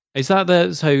 Is that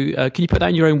can you put that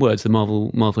in your own words, the Marvel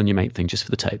and your mate thing, just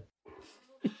for the tape?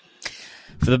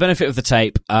 For the benefit of the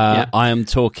tape, I am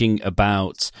talking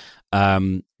about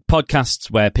podcasts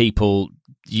where people,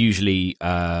 usually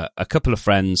a couple of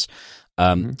friends,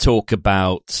 talk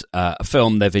about a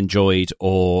film they've enjoyed,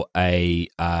 or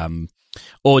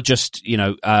or just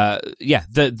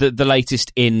the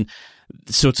latest in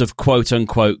sort of quote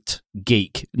unquote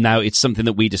geek. Now, it's something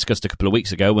that we discussed a couple of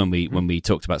weeks ago when we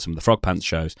talked about some of the Frog Pants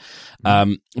shows.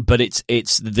 But it's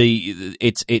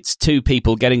two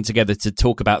people getting together to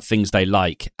talk about things they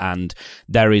like, and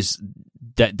there is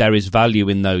value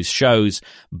in those shows,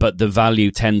 but the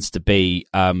value tends to be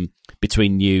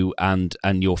between you and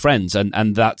your friends,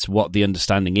 and that's what the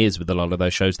understanding is with a lot of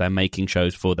those shows. They're making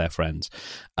shows for their friends,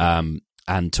 and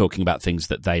talking about things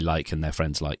that they like and their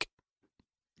friends like.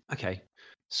 Okay.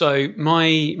 So my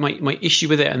issue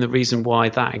with it, and the reason why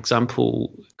that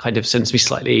example kind of sends me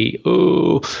slightly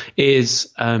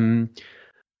is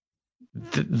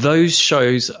those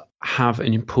shows have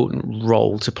an important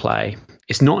role to play.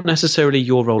 It's not necessarily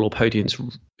your role or Podiant's.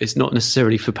 It's not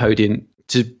necessarily for Podiant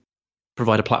to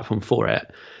provide a platform for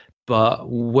it. But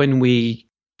when we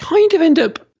kind of end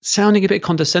up sounding a bit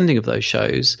condescending of those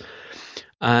shows,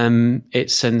 it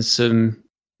sends some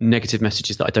negative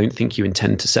messages that I don't think you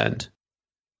intend to send,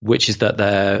 which is that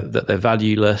they're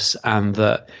valueless, and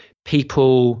that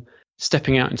people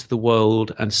stepping out into the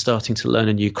world and starting to learn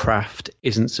a new craft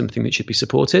isn't something that should be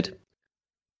supported.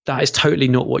 That is totally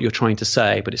not what you're trying to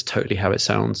say, but it's totally how it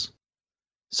sounds.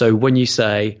 So when you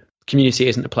say community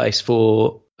isn't a place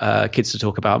for kids to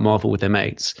talk about Marvel with their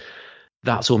mates,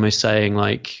 that's almost saying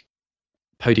like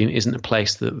Podiant isn't a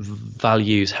place that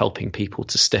values helping people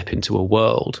to step into a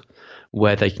world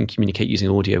where they can communicate using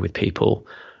audio with people.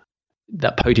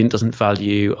 That Podiant doesn't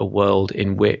value a world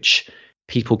in which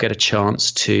people get a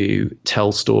chance to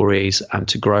tell stories and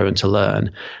to grow and to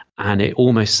learn. And it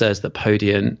almost says that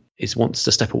Podium wants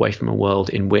to step away from a world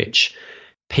in which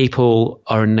people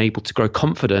are enabled to grow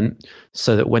confident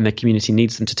so that when their community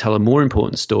needs them to tell a more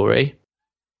important story,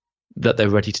 that they're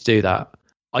ready to do that.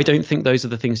 I don't think those are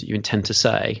the things that you intend to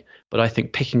say, but I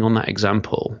think picking on that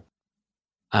example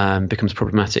becomes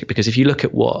problematic, because if you look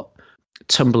at what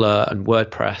Tumblr and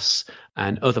WordPress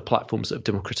and other platforms that have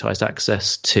democratized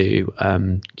access to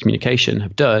communication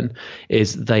have done,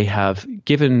 is they have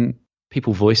given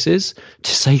people voices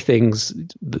to say things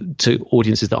to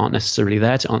audiences that aren't necessarily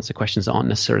there, to answer questions that aren't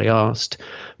necessarily asked.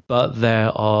 But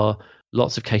there are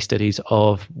lots of case studies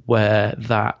of where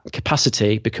that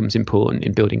capacity becomes important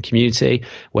in building community,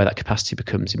 where that capacity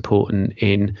becomes important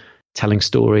in telling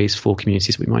stories for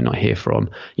communities we might not hear from.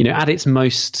 At its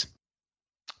most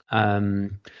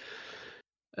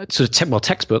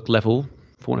textbook level,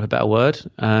 for want of a better word,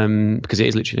 because it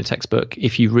is literally a textbook.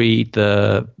 If you read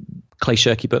the Clay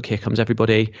Shirky book, Here Comes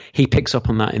Everybody, he picks up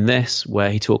on that in this, where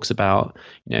he talks about,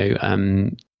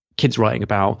 kids writing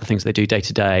about the things they do day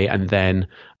to day, and then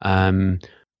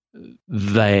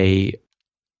they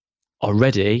are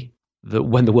ready that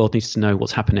when the world needs to know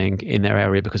what's happening in their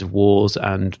area because of wars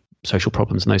and social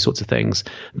problems and those sorts of things,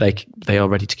 they are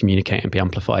ready to communicate and be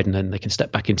amplified, and then they can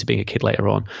step back into being a kid later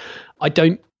on. I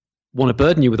don't want to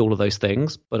burden you with all of those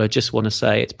things, but I just want to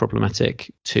say it's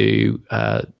problematic to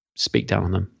speak down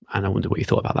on them, and I wonder what you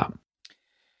thought about that.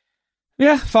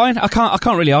 Yeah, fine. I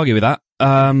can't really argue with that.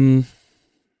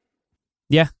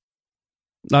 Yeah,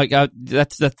 like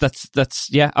that's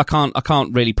yeah. I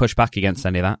can't really push back against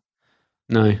any of that.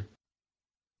 No.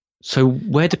 So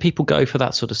where do people go for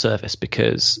that sort of service?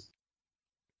 Because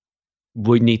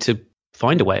we need to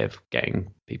find a way of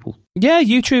getting people. Yeah,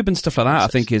 YouTube and stuff like that, I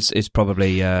think is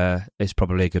probably a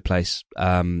good place.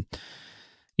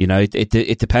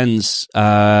 It depends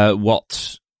how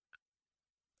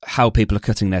people are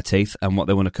cutting their teeth and what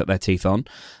they want to cut their teeth on.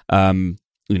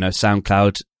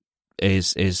 SoundCloud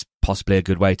is possibly a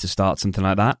good way to start something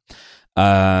like that.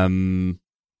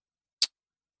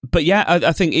 But yeah,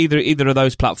 I think either of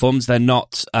those platforms, they're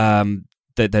not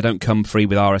they don't come free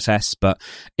with RSS, but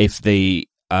if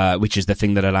which is the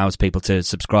thing that allows people to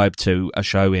subscribe to a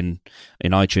show in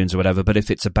iTunes or whatever. But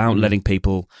if it's about letting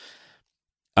people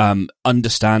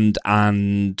understand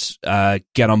and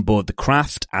get on board the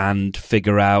craft and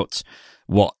figure out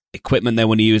what equipment they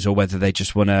want to use, or whether they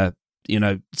just want to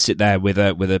sit there with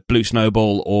a Blue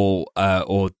Snowball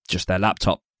or just their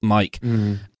laptop mic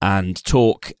and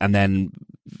talk, and then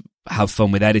have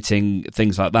fun with editing,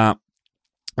 things like that,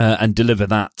 and deliver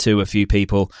that to a few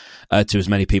people, to as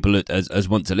many people as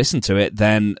want to listen to it,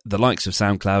 then the likes of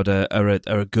SoundCloud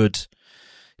are a good,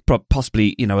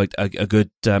 possibly a good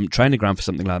training ground for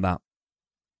something like that.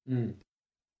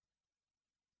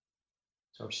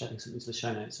 So I'm just adding something to the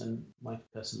show notes and my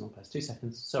personal post. 2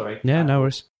 seconds. Sorry. Yeah, no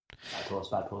worries.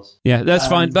 Bad pause. Yeah, that's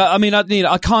fine. But I mean,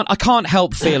 I can't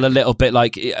help feel a little bit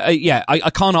like,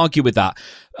 I can't argue with that.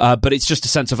 But it's just a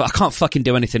sense of I can't fucking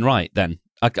do anything right. Then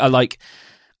I'm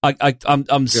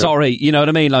sorry. You know what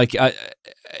I mean? Like,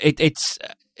 it's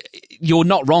you're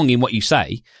not wrong in what you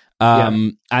say.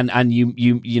 And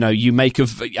you make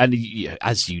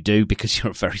as you do, because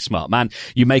you're a very smart man,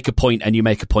 you make a point, and you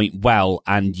make a point well,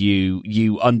 and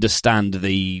you understand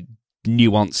the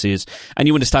nuances and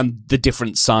you understand the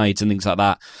different sides and things like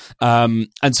that.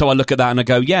 And so I look at that and I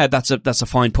go, yeah, that's a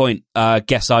fine point.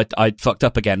 Guess I fucked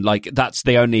up again. Like that's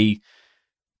the only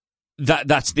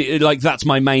that's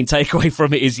my main takeaway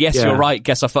from it is yes, you're right.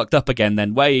 Guess I fucked up again.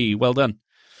 Then well done.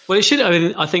 Well, it should. I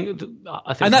mean, I think,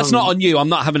 and that's not on you. I'm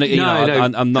not having it.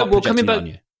 I'm not. Well, coming back on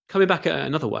you. Coming back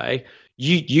another way,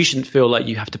 you shouldn't feel like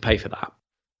you have to pay for that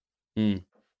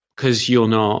because you're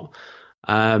not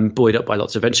buoyed up by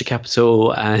lots of venture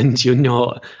capital, and you're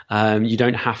not. You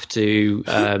don't have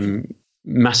to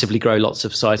massively grow lots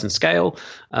of size and scale.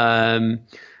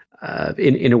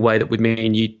 In a way that would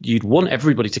mean you'd want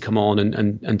everybody to come on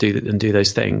and do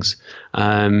those things.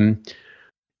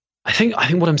 I think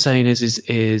what I'm saying is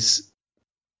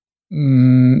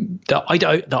that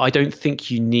I don't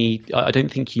think you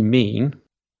mean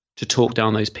to talk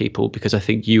down those people, because I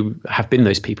think you have been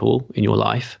those people in your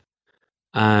life,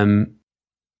 and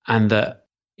that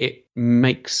it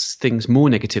makes things more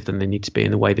negative than they need to be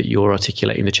in the way that you're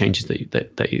articulating the changes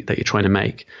that you're trying to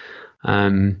make.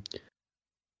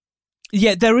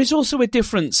 Yeah, there is also a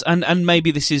difference, and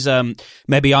maybe this is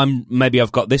maybe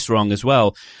I've got this wrong as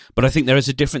well, but I think there is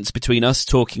a difference between us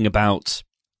talking about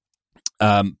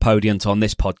Podiant on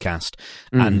this podcast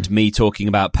and me talking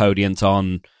about Podiant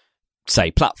on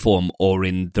say platform or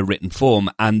in the written form,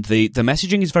 and the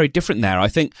messaging is very different there. I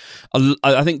think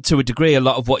to a degree, a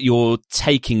lot of what you're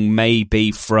taking may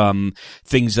be from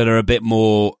things that are a bit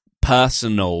more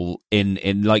personal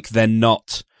in like they're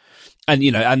not. And,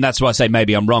 and that's why I say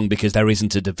maybe I'm wrong, because there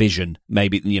isn't a division.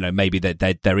 Maybe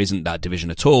there isn't that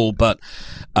division at all. But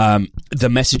the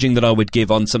messaging that I would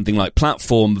give on something like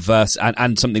platform versus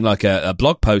and something like a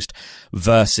blog post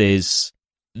versus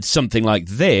something like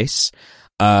this,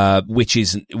 which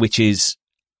is,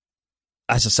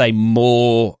 as I say,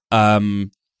 more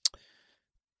like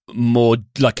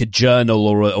a journal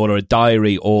or a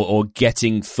diary or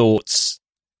getting thoughts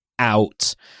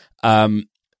out.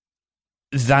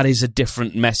 That is a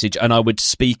different message, and I would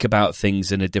speak about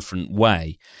things in a different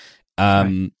way.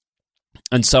 Right.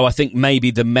 And so I think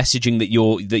maybe the messaging that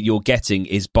you're getting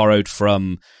is borrowed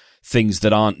from things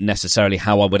that aren't necessarily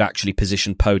how I would actually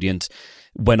position Podiant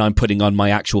when I'm putting on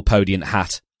my actual Podiant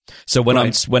hat. So when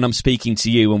I'm speaking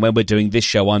to you and when we're doing this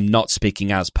show, I'm not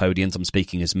speaking as Podiant, I'm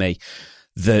speaking as me.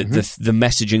 The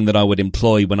messaging that I would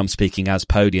employ when I'm speaking as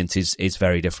Podiant is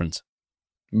very different.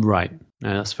 Right.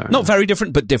 No, that's fair. Not very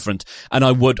different, but different. And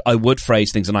I would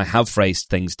phrase things, and I have phrased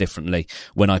things differently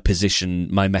when I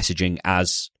position my messaging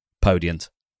as Podiant.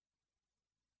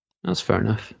 That's fair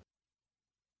enough.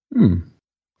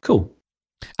 Cool.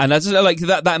 And as like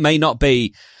that may not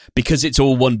be because it's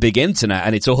all one big internet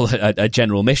and it's all a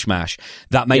general mishmash.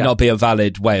 That may not be a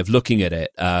valid way of looking at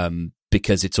it,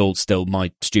 because it's all still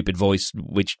my stupid voice,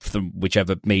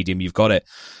 whichever medium you've got it.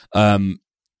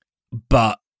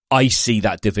 But I see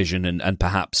that division, and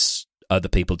perhaps other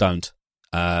people don't.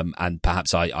 And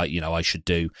perhaps I should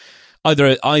do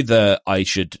either I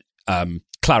should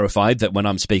clarify that when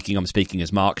I'm speaking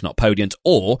as Mark, not Podiant,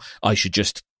 or I should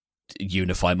just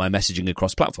unify my messaging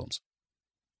across platforms.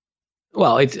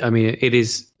 Well, it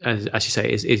is, as you say,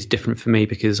 it's different for me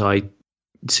because I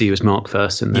see you as Mark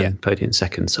first and then Podiant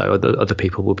second. So other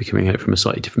people will be coming at it from a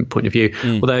slightly different point of view.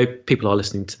 Although people are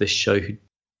listening to this show who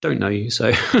don't know you,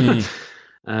 so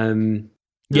absolutely.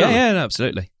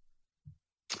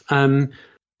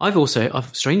 I've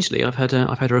had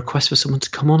a request for someone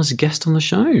to come on as a guest on the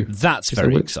show. That's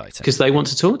very exciting because they want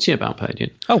to talk to you about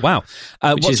Podiant. Oh wow!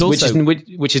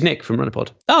 Which is Nick from Runnerpod.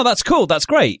 Oh, that's cool. That's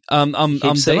great. He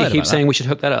keeps saying we should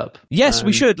hook that up. Yes,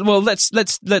 we should. Well, let's.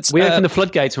 We open the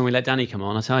floodgates when we let Danny come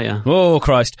on. I tell you. Oh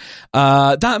Christ!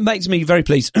 That makes me very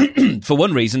pleased. For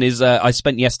one reason is I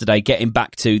spent yesterday getting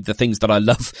back to the things that I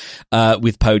love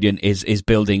with Podiant is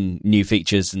building new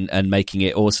features and making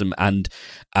it awesome. And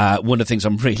one of the things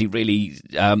I'm really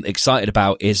excited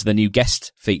about is the new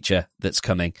guest feature that's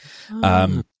coming,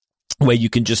 where you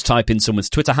can just type in someone's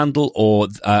Twitter handle or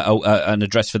an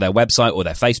address for their website or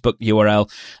their Facebook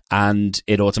URL, and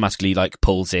it automatically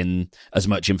pulls in as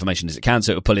much information as it can.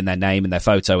 So it will pull in their name and their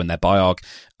photo and their biog,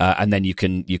 and then you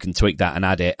can tweak that and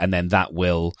add it, and then that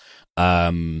will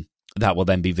then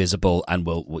be visible, and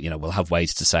we'll have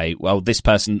ways to say, well, this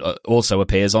person also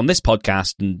appears on this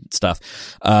podcast and stuff.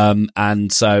 And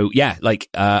so,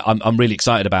 I'm really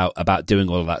excited about doing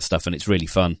all of that stuff, and it's really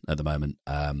fun at the moment.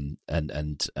 I have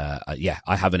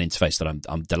an interface that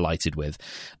I'm delighted with,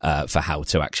 for how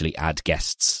to actually add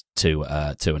guests to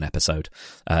an episode.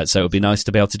 So it would be nice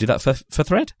to be able to do that for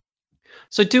Thread.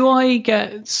 So do I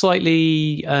get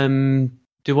slightly,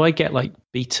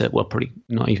 beta? Well, probably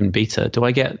not even beta. Do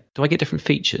I get different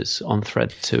features on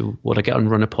Thread to what I get on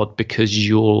Runnerpod because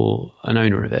you're an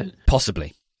owner of it?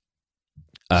 Possibly.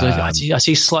 So I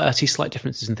see slight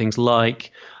differences in things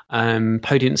like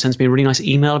Podiant sends me a really nice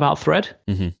email about Thread,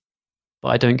 but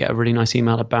I don't get a really nice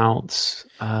email about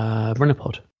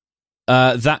Runnerpod.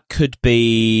 That could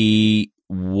be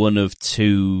one of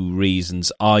two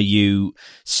reasons. Are you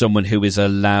someone who is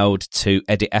allowed to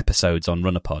edit episodes on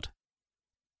Runnerpod?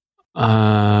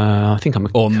 I think I'm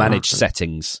or manage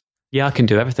settings. Yeah, I can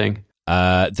do everything.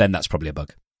 Then that's probably a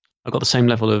bug. I've got the same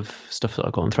level of stuff that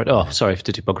I've got on Thread. Oh, sorry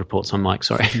to do bug reports on Mike.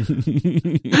 Sorry.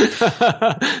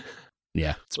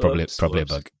 Yeah, it's probably a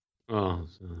bug. Oh,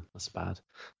 that's bad.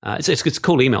 It's a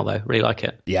cool email though. Really like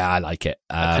it. Yeah, I like it.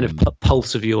 Kind of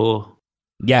pulse of your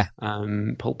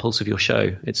pulse of your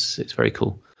show. It's very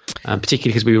cool.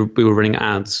 Particularly because we were running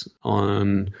ads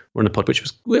on Runnerpod, which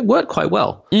worked quite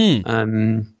well.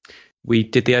 We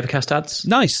did the Overcast ads.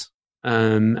 Nice.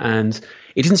 And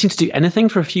it didn't seem to do anything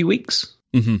for a few weeks.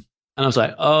 And I was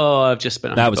like, I've just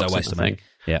spent that was a waste of money.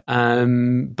 Yeah.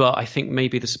 But I think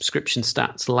maybe the subscription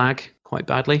stats lag quite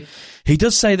badly. He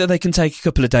does say that they can take a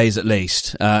couple of days at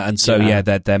least. And so,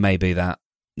 there may be that.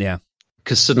 Yeah.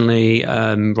 Because suddenly,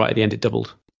 right at the end, it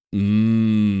doubled.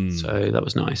 So that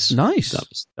was nice. Nice.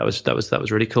 That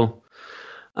was really cool.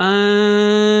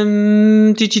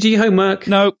 Did you do your homework?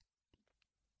 No.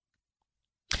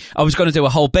 I was going to do a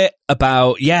whole bit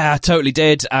about, I totally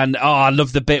did, and I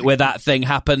love the bit where that thing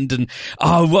happened, and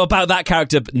what about that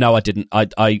character? But no, I didn't.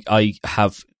 I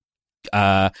have.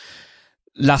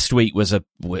 Last week was a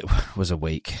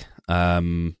week.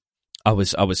 I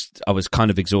was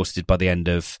kind of exhausted by the end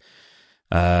of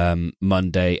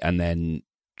Monday, and then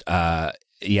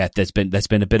there's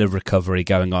been a bit of recovery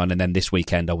going on, and then this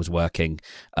weekend I was working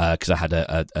because I had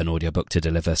an audiobook to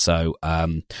deliver. So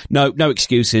no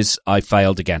excuses. I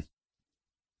failed again.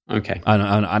 Okay,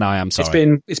 and I am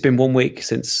sorry. It's been 1 week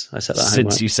since I set that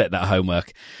homework. Since you set that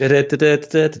homework.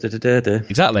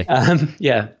 Exactly.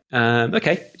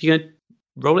 Okay, you gonna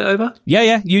roll it over?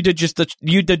 Yeah. You did.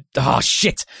 Oh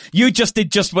shit! You just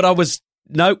did just what I was.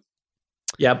 No.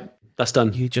 Yeah. That's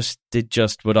done. You just did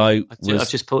just what I was I've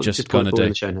just going to do. In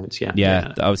the show notes,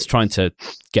 yeah. I was trying to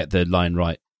get the line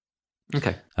right.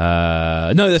 Okay.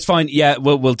 No, that's fine. Yeah,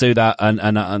 we'll do that. And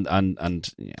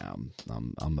yeah,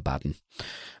 I'm a bad one.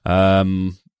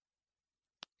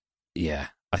 Yeah,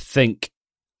 I think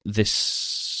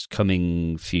this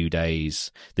coming few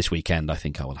days, this weekend, I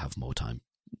think I will have more time,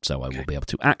 so I will be able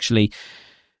to actually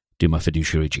do my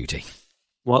fiduciary duty.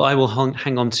 Well, I will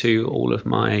hang on to all of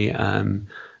my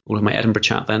Edinburgh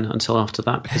chat then until after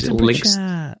that, because it all links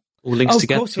together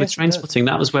with Trainspotting.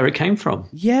 That was where it came from.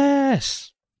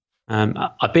 Yes.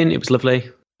 It was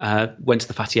lovely. Went to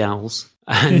the Fatty Owls,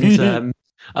 and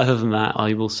other than that,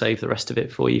 I will save the rest of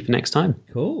it for you for next time.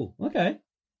 Cool. Okay.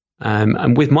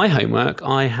 And with my homework,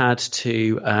 I had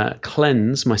to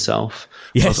cleanse myself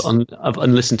of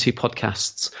unlistened to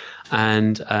podcasts.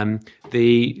 And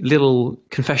the little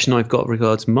confession I've got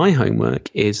regards my homework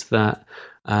is that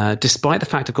despite the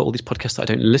fact I've got all these podcasts that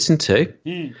I don't listen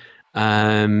to,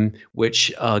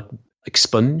 which are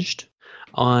expunged,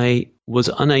 I was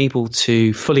unable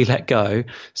to fully let go.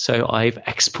 So I've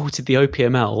exported the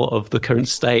OPML of the current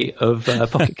state of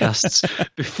Pocket Casts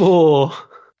before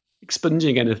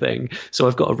expunging anything. So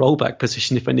I've got a rollback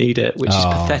position if I need it, which is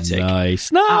pathetic.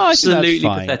 Nice. No, absolutely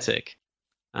pathetic.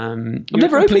 I've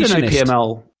never opened an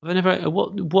OPML. I've never.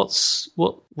 What's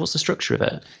the structure of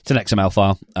it? It's an XML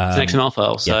file. It's an XML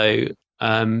file. So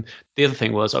the other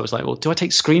thing was, I was like, well, do I take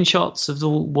screenshots of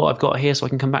what I've got here so I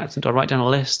can come back to them? Do I write down a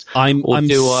list? Do I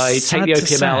take the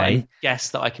OPML and guess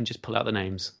that I can just pull out the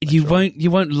names? You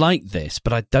won't like this,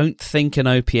 but I don't think an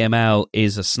OPML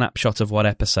is a snapshot of what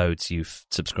episodes you've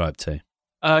subscribed to.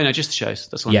 Oh no, just the shows.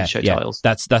 That's one of the show titles.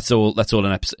 That's all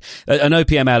an episode. An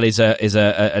OPML is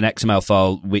an XML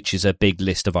file, which is a big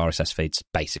list of RSS feeds,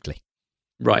 basically.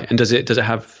 Right, and does it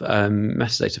have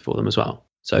metadata for them as well?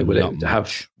 So will it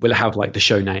have like the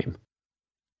show name?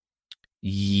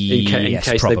 Yes, in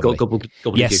case probably. They've got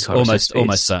gobbledygook. Yes, almost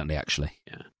certainly, actually.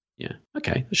 Yeah.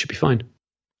 Okay, that should be fine.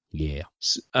 Yeah.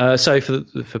 So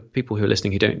for people who are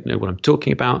listening who don't know what I'm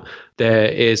talking about, there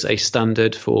is a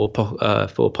standard for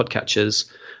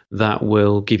podcatchers that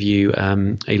will give you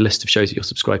a list of shows that you're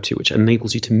subscribed to, which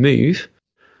enables you to move.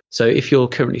 So if you're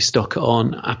currently stuck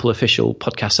on Apple official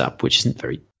podcast app, which isn't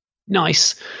very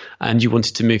nice, and you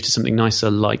wanted to move to something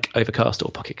nicer like Overcast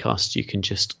or Pocket Cast, you can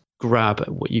just grab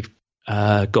what you've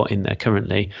got in there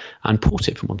currently and port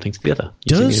it from one thing to the other.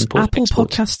 Does Apple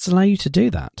Podcasts allow you to do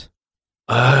that?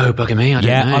 Oh, bugger me! I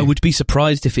don't know. I would be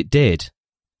surprised if it did.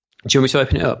 Do you want me to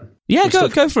open it up? Yeah,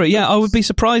 go for it. Yeah, I would be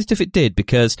surprised if it did,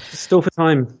 because still for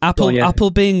time.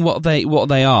 Apple being what they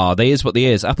are, they is what they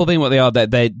is. Apple being what they are,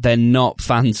 they're not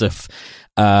fans of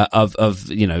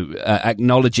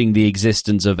acknowledging the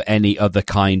existence of any other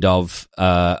kind of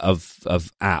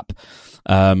app.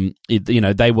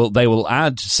 They will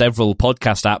add several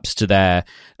podcast apps to their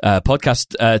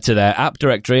to their app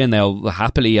directory, and they'll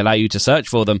happily allow you to search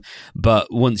for them.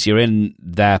 But once you're in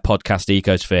their podcast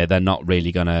ecosphere, they're not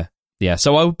really gonna. Yeah,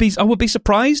 so I would be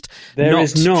surprised. There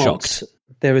is not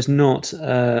a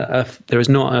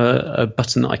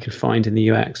button that I can find in the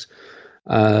UX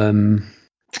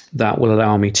that will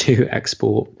allow me to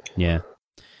export. Yeah.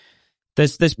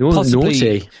 There's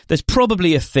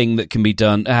probably a thing that can be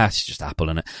done. It's just Apple,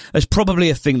 isn't it? There's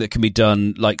probably a thing that can be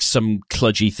done, like some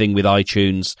kludgy thing with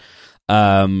iTunes.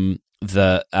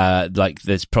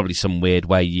 There's probably some weird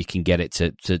way you can get it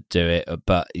to do it.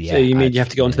 But yeah. So you mean you have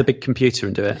to go onto the big computer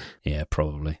and do it? Yeah,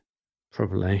 probably.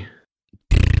 In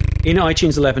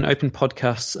iTunes 11, open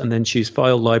podcasts and then choose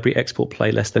File, Library, Export,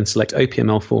 Playlist, then select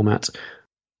OPML format.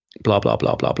 Blah, blah,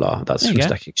 blah, blah, blah. That's from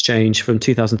Stack Exchange from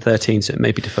 2013, so it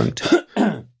may be defunct.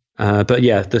 But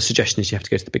yeah, the suggestion is you have to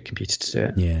go to the big computer to do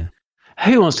it. Yeah.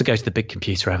 Who wants to go to the big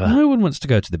computer ever? No one wants to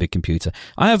go to the big computer.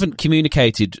 I haven't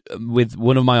communicated with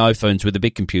one of my iPhones with a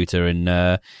big computer in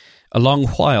a long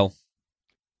while.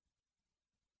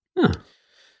 Huh.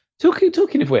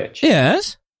 Talking of which,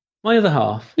 Yes. my other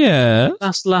half, Yeah.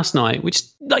 last night, which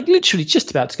like literally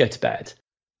just about to go to bed,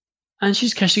 and she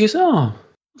goes, "Oh,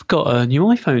 I've got a new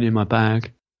iPhone in my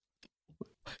bag."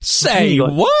 Say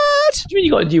what? Do you mean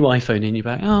you got a new iPhone in your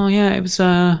bag? Oh yeah, it was.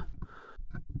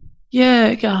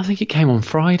 Yeah, I think it came on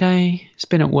Friday. It's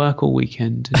been at work all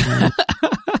weekend. And,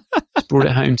 just brought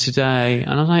it home today,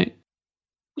 and I was like,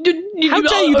 "How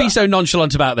dare you be so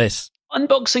nonchalant about this?"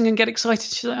 Unboxing and get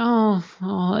excited. She's like, yeah.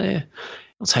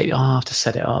 I'll have to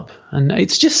set it up, and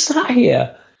it's just sat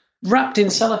here, wrapped in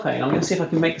cellophane. I'm going to see if I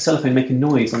can make the cellophane make a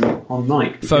noise on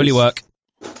mic. Foley work.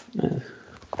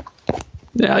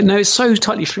 No, it's so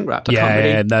tightly shrink wrapped.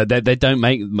 No, they don't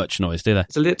make much noise, do they?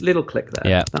 It's a little click there.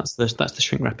 Yeah, that's the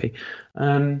shrink wrappy.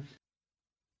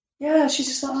 Yeah, she's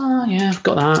just like, yeah, I've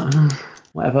got that.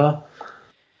 Whatever.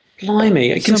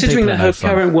 Blimey, considering that her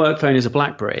current work phone is a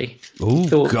BlackBerry.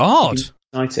 Oh God!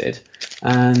 Excited,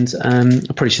 and I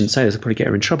probably shouldn't say this. I'll probably get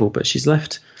her in trouble. But she's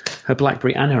left her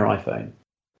BlackBerry and her iPhone.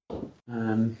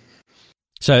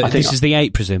 So this is the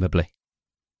 8, presumably.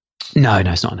 No,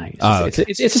 it's not an 8.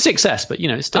 It's a 6S, but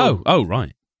it's still. Oh,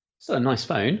 right. Still a nice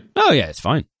phone. Oh yeah, it's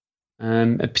fine.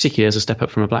 Particularly as a step up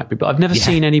from a BlackBerry, but I've never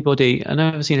seen anybody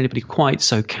quite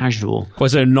so casual, quite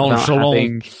so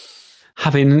nonchalant,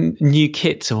 having new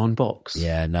kit to unbox.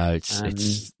 Yeah, no,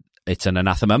 it's an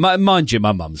anathema. Mind you,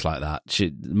 my mum's like that.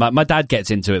 My dad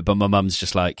gets into it, but my mum's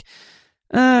just like,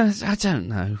 I don't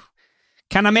know.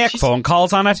 Can I make phone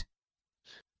calls on it?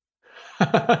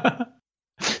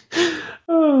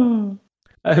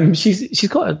 She's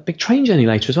got a big train journey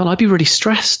later as well. I'd be really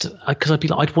stressed because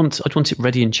I'd want it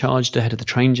ready and charged ahead of the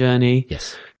train journey.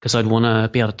 Yes, because I'd want to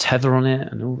be able to tether on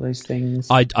it and all those things.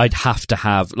 I'd have to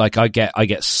have I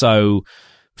get so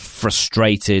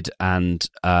frustrated and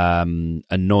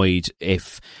annoyed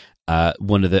if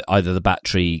either the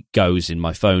battery goes in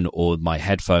my phone or my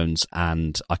headphones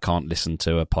and I can't listen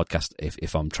to a podcast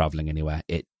if I'm traveling anywhere.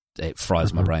 It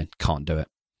fries my brain. Can't do it.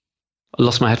 I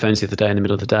lost my headphones the other day in the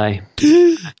middle of the day.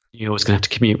 You're always going to have to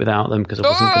commute without them because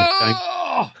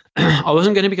I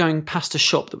wasn't going to be going past a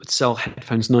shop that would sell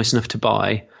headphones nice enough to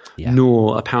buy,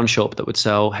 nor a pound shop that would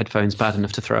sell headphones bad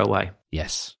enough to throw away.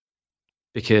 Yes.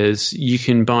 Because you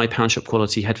can buy pound shop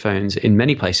quality headphones in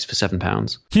many places for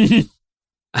 £7.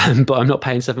 But I'm not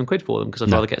paying £7 for them because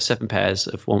I'd rather get 7 pairs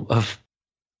of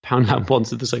Poundland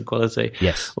ones of the same quality.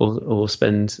 Yes. Or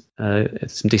spend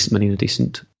some decent money in a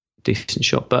decent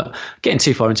shop. But getting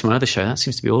too far into my other show, that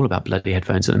seems to be all about bloody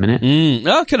headphones at the minute.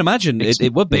 I can imagine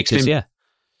it would be because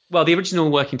well, the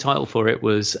original working title for it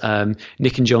was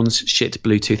Nick and John's Shit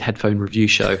Bluetooth Headphone Review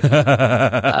Show.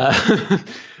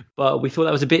 But we thought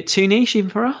that was a bit too niche even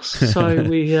for us, so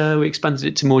we expanded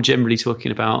it to more generally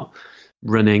talking about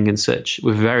running and such.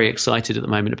 We're very excited at the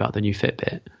moment about the new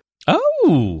Fitbit.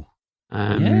 Oh,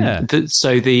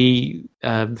 so the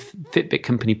Fitbit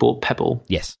company bought Pebble.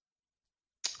 Yes.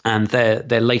 And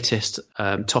their latest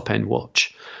top end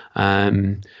watch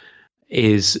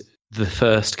is the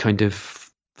first kind of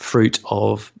fruit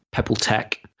of Pebble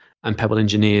Tech and Pebble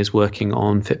engineers working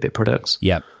on Fitbit products.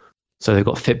 Yep. So they've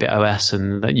got Fitbit OS,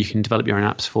 and that you can develop your own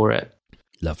apps for it.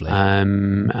 Lovely.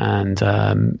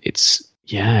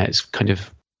 It's kind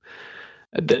of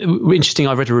interesting.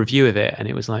 I read a review of it, and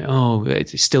it was like,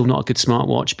 it's still not a good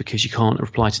smartwatch because you can't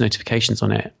reply to notifications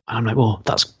on it. And I'm like, well,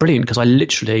 that's brilliant because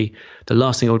the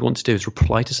last thing I would want to do is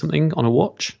reply to something on a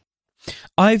watch.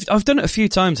 I've done it a few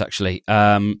times actually.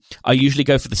 I usually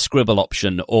go for the scribble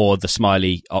option or the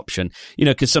smiley option,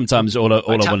 because sometimes all I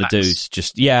want to do is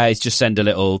just send a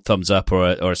little thumbs up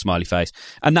or a smiley face,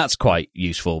 and that's quite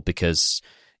useful because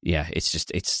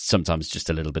it's sometimes just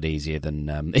a little bit easier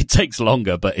than it takes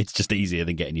longer, but it's just easier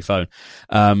than getting your phone.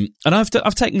 And I've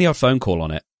taken the odd phone call on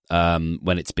it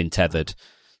when it's been tethered,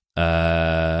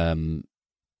 and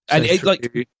it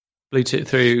like. Bluetooth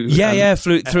through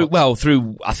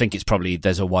through I think it's probably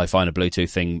there's a Wi-Fi and a Bluetooth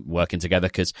thing working together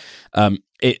because I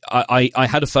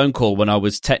had a phone call when I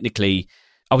was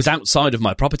outside of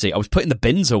my property. I was putting the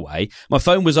bins away. My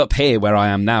phone was up here where I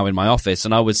am now in my office,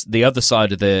 and I was the other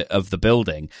side of the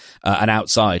building and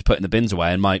outside putting the bins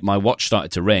away, and my watch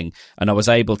started to ring, and I was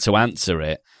able to answer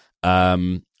it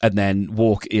and then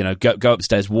walk, go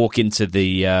upstairs, walk into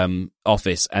the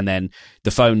office, and then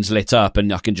the phone's lit up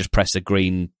and I can just press a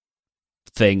green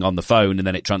thing on the phone and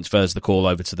then it transfers the call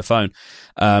over to the phone.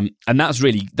 And that's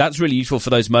really useful for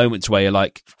those moments where you're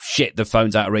like, shit, the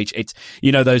phone's out of reach. It's,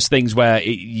 those things where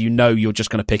you're just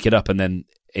going to pick it up and then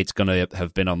it's going to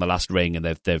have been on the last ring and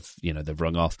they've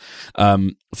rung off.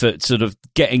 For sort of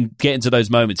getting to those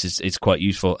moments is quite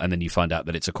useful. And then you find out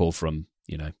that it's a call from,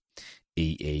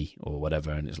 EE or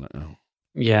whatever. And it's like, oh.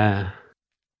 Yeah.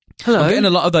 Hello? I'm getting a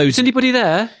lot of those. Is anybody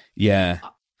there? Yeah.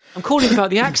 I'm calling about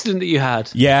the accident that you had.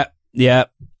 Yeah.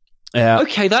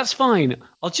 Okay, that's fine.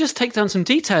 I'll just take down some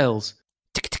details.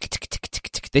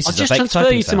 I'll just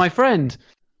transfer you to my friend.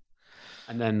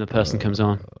 And then the person comes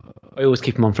on. I always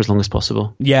keep them on for as long as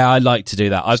possible. Yeah, I like to do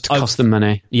that. Just to cost them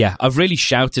money. Yeah, I've really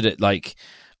shouted at, like,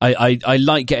 I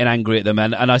like getting angry at them,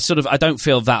 and I don't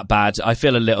feel that bad. I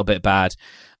feel a little bit bad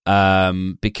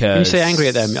because... When you say angry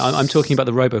at them, I'm talking about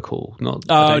the robocall.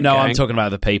 I'm talking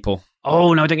about the people.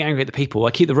 Oh, no, I don't get angry at the people.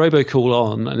 I keep the robocall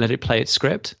on and let it play its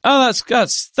script. Oh, that's so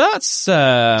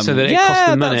that it costs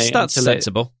them money. That's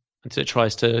sensible. Until it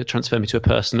tries to transfer me to a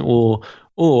person, or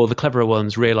the cleverer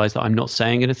ones realise that I'm not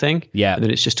saying anything. Yeah. And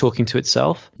that it's just talking to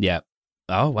itself. Yeah.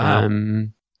 Oh, wow.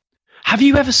 Have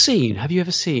you ever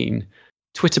seen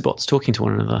Twitter bots talking to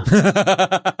one another?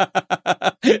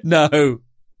 No.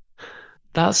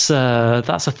 That's a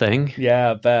thing.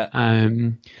 Yeah, I bet.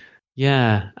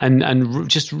 Yeah, and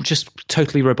just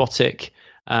totally robotic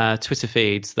Twitter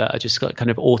feeds that are just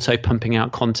kind of auto pumping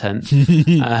out content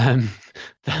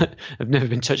that have never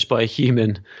been touched by a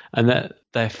human, and that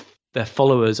their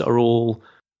followers are all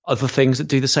other things that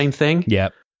do the same thing. Yeah.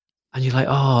 And you're like,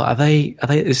 oh, are they?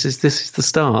 This is the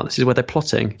start. This is where they're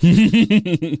plotting.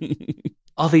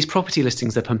 Are these property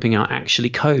listings they're pumping out actually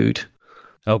code?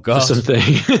 Oh God! For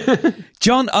something.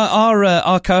 John,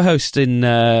 our co-host in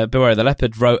Beware of the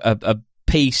Leopard wrote a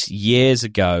piece years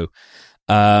ago,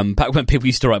 back when people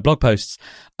used to write blog posts.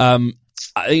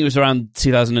 I think it was around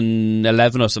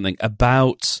 2011 or something,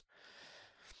 about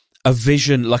a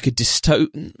vision, like this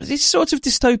sort of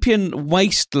dystopian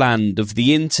wasteland of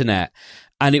the internet.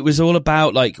 And it was all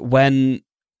about, like, when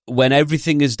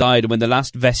everything has died and when the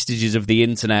last vestiges of the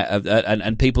internet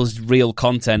and people's real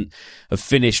content have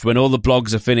finished, when all the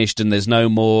blogs are finished and there's no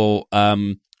more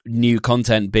new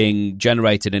content being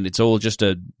generated and it's all just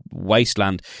a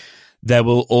wasteland, there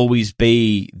will always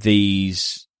be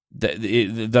these...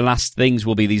 The last things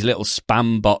will be these little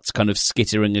spam bots kind of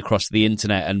skittering across the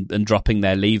internet and dropping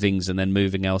their leavings and then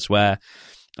moving elsewhere.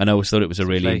 And I always thought it was a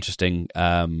really interesting,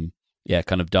 kind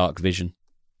of dark vision.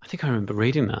 I think I remember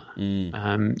reading that.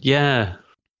 Yeah.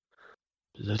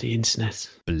 Bloody internet.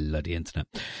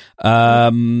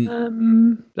 That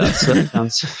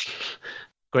sounds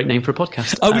great name for a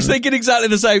podcast. I was thinking exactly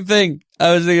the same thing.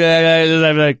 The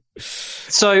same thing.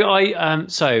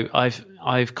 So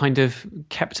I've kind of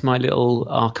kept my little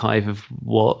archive of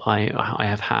what I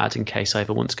have had in case I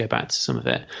ever want to go back to some of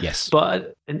it. Yes.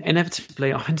 But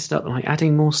inevitably I ended up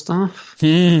adding more stuff.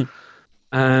 So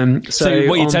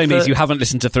what you're telling me is you haven't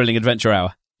listened to Thrilling Adventure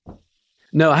Hour?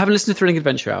 No, I haven't listened to Thrilling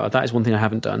Adventure Hour. That is one thing I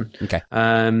haven't done. Okay.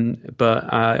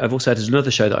 But I've also had another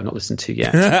show that I've not listened to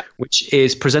yet, which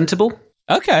is Presentable.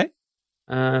 Okay.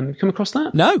 Come across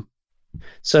that? No.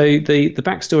 So the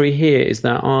backstory here is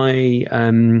that I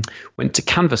went to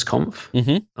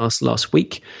CanvasConf last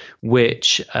week,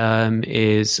 which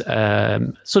is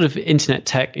sort of internet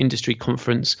tech industry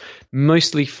conference,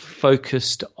 mostly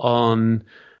focused on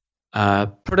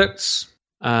products,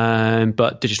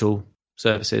 but digital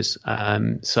services.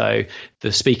 So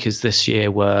the speakers this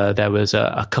year there was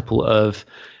a couple of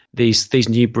these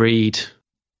new breed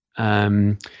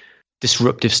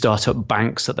disruptive startup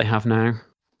banks that they have now.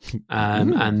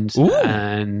 And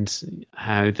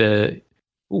how you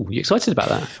excited about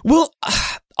that? Well,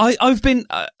 I've been,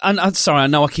 and I'm sorry, I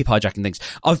know I keep hijacking things.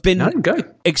 I've been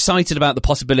excited about the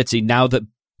possibility now that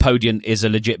Podium is a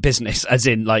legit business, as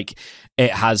in, like,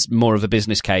 it has more of a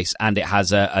business case and it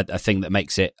has a thing that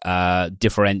makes it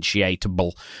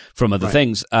differentiatable from other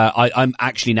things. I'm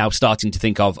actually now starting to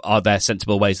think of, are there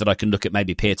sensible ways that I can look at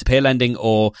maybe peer-to-peer lending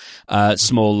or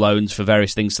small loans for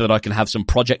various things so that I can have some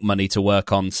project money to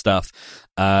work on stuff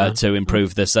to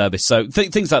improve the service. So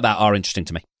things like that are interesting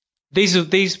to me. Both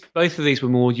of these were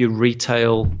more your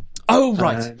retail. Oh,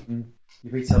 right.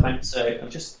 Retail bank. So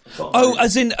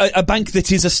as in a bank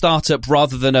that is a startup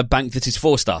rather than a bank that is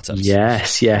for startups.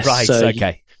 Yes. Right.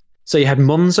 Okay. So you had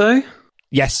Monzo.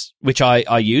 Yes, which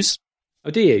I use.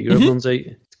 Oh, do you? You're a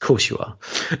Monzo. Of course you are.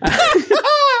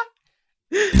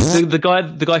 the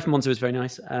guy from Monzo was very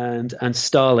nice, and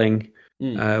Starling,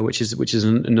 which is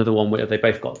another one where they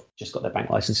both just got their bank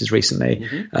licenses recently.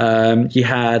 You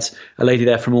had a lady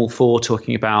there from All4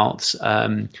 talking about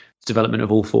development of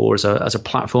All4 as a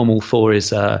platform. All4 is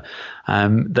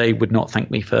they would not thank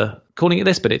me for calling it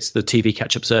this, but it's the TV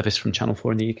catch-up service from Channel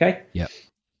 4 in the UK. Yeah.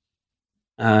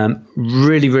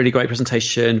 Really, really great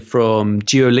presentation from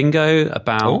Duolingo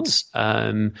about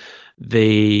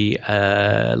the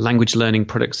language learning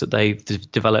products that they've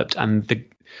developed and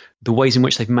the ways in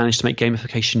which they've managed to make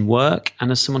gamification work.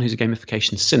 And as someone who's a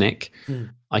gamification cynic,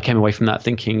 I came away from that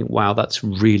thinking, wow, that's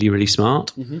really, really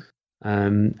smart.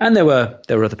 And there were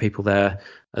other people there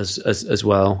as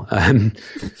well.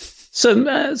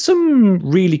 Some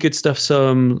really good stuff,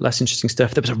 some less interesting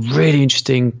stuff. There was a really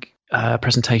interesting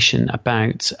presentation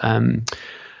about.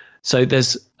 So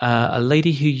there's a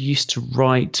lady who used to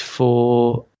write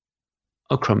for.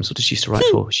 Oh crumbs! What did she used to write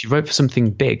for? She wrote for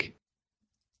something big.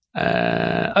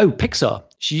 Pixar.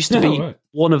 She used to be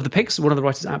one of the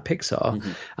writers at Pixar,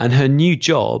 and her new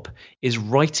job is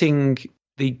writing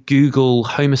the Google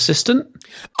Home Assistant.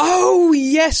 Oh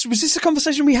yes, was this a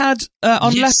conversation we had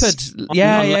on Leopard?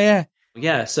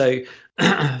 Yeah. So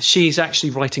she's actually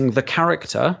writing the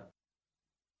character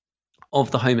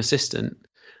of the Home Assistant,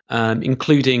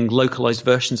 including localized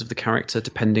versions of the character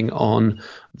depending on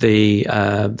the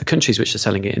countries which they're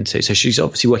selling it into. So she's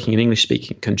obviously working in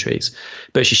English-speaking countries,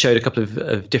 but she showed a couple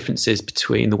of differences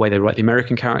between the way they write the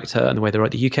American character and the way they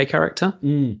write the UK character.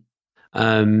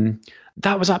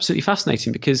 That was absolutely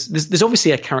fascinating because there's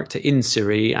obviously a character in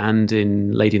Siri and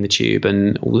in Lady in the Tube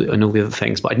and all the other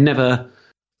things, but I'd never.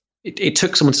 It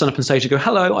took someone to stand up on stage and go,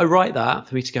 "Hello, I write that,"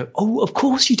 for me to go, "Oh, of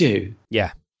course you do.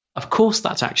 Yeah, of course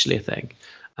that's actually a thing."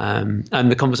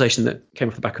 And the conversation that came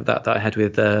off the back of that I had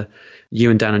with you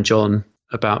and Dan and John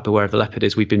about Beware of the Leopard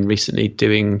is we've been recently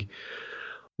doing.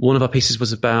 One of our pieces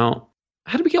was about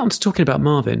how did we get on to talking about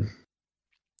Marvin?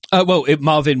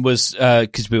 Marvin was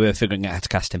because we were figuring out how to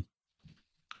cast him.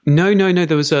 No.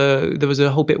 There was a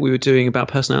whole bit we were doing about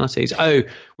personalities. Oh,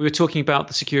 we were talking about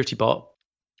the security bot.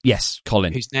 Yes,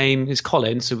 Colin. Whose name is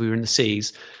Colin. So we were in the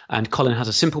Seas, and Colin has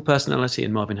a simple personality,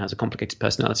 and Marvin has a complicated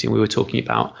personality. And we were talking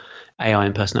about AI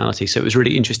and personality. So it was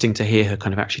really interesting to hear her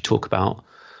kind of actually talk about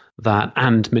that,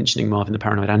 and mentioning Marvin the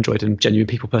paranoid android and genuine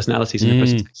people personalities in the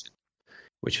presentation,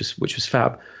 which was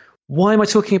fab. Why am I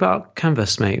talking about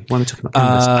Canvas, mate? Why am I talking about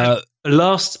Canvas? The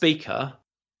last speaker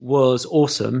was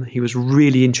awesome. He was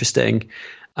really interesting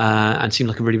and seemed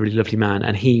like a really, really lovely man.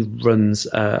 And he runs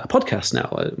a podcast now,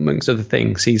 amongst other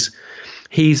things. He's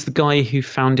the guy who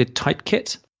founded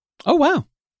Typekit. Oh, wow.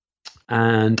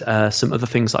 And some other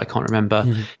things that I can't remember.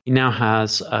 He now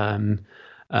has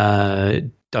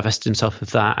divested himself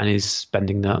of that and is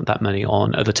spending that money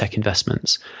on other tech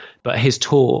investments. But his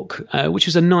talk, which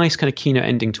was a nice kind of keynote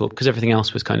ending talk, because everything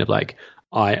else was kind of like,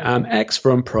 I am X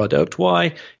from Product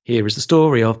Y. Here is the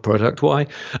story of Product Y.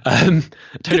 I don't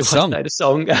know if I played a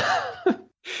song.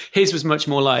 His was much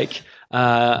more like,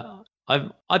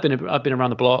 I've been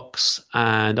around the blocks,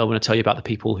 and I want to tell you about the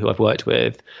people who I've worked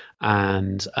with,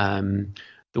 and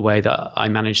the way that I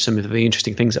manage some of the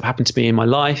interesting things that have happened to me in my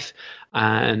life.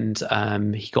 And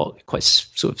he got quite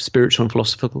sort of spiritual and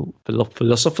philosophical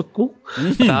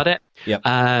about it. Yep.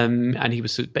 And he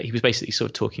was basically sort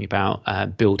of talking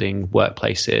about building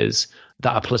workplaces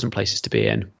that are pleasant places to be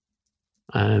in.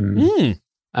 And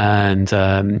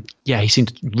he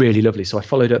seemed really lovely. So I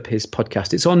followed up his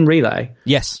podcast. It's on Relay.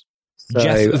 Yes. So,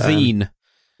 Jeff Veen.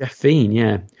 Jeff Veen,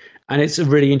 yeah. And it's a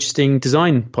really interesting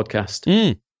design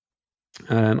podcast.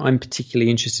 I'm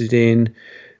particularly interested in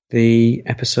the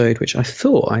episode which I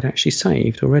thought I'd actually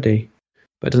saved already,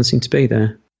 but it doesn't seem to be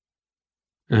there.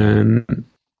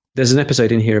 There's an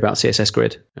episode in here about CSS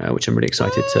Grid, which I'm really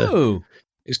excited to.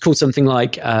 It's called something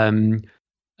like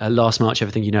Last March,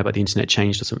 Everything You Know About the Internet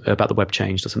Changed, or something, about the web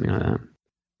changed, or something like that,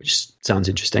 which sounds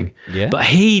interesting. Yeah. But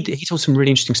he told some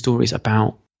really interesting stories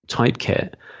about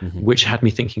Typekit, which had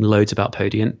me thinking loads about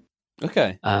Podiant.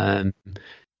 Okay.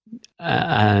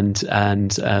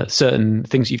 And certain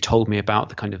things you've told me about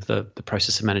the kind of the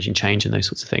process of managing change and those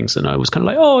sorts of things, and I was kind of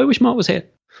like, I wish Mark was here.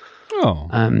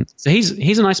 So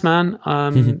he's a nice man.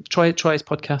 Try his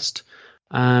podcast.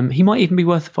 He might even be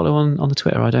worth a follow on the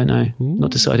Twitter. I don't know.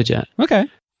 Not decided yet. Okay.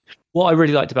 What I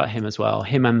really liked about him as well,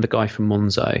 him and the guy from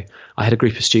Monzo, I had a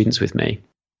group of students with me,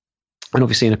 and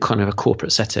obviously in a kind of a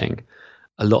corporate setting,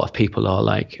 a lot of people are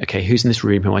like, okay, who's in this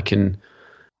room who I can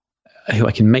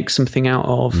make something out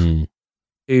of,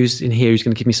 who's in here who's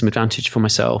going to give me some advantage for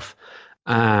myself.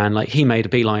 And like he made a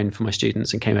beeline for my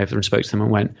students and came over and spoke to them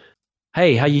and went,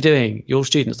 hey, how you doing? You're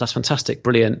students. That's fantastic.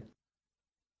 Brilliant.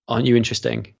 Aren't you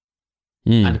interesting?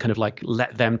 And kind of like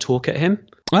let them talk at him.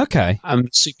 Okay. I'm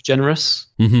super generous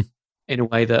in a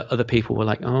way that other people were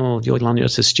like, oh, you're a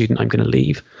student. I'm going to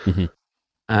leave.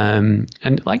 And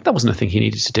like that wasn't a thing he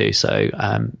needed to do. So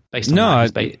based on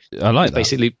that, I like that.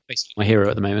 Basically my hero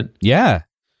at the moment. Yeah,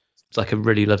 it's like a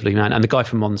really lovely man. And the guy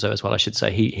from Monzo as well, I should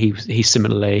say, he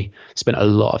similarly spent a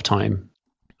lot of time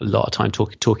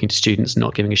talking to students,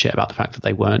 not giving a shit about the fact that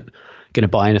they weren't going to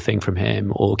buy anything from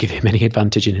him or give him any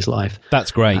advantage in his life.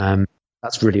 That's great.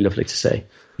 That's really lovely to see.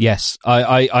 Yes,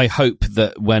 I hope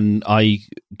that when I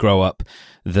grow up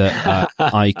that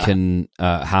I can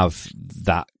have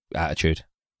that attitude.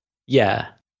 Yeah.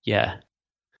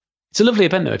 It's a lovely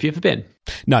event, though. Have you ever been?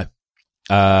 No.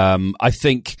 I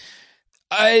think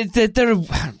there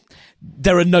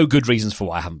are no good reasons for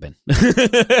why I haven't been.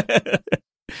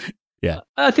 Yeah.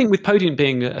 I think with Podium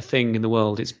being a thing in the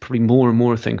world, it's probably more and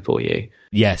more a thing for you.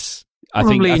 Yes. I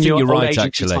think you're right,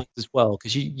 actually. As well,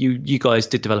 because you guys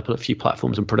did develop a few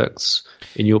platforms and products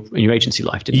in your agency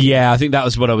life, didn't you? Yeah, I think that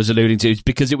was what I was alluding to. It's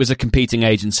because it was a competing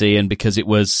agency, and because it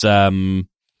was, I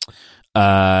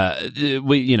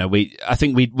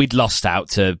think we'd lost out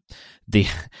to the.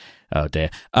 Oh dear.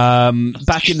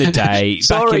 Back in the day,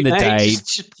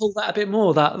 just pull that a bit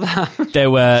more. That there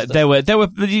were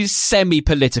these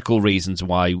semi-political reasons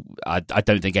why I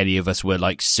don't think any of us were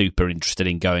like super interested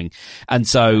in going, and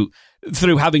so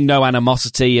through having no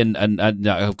animosity and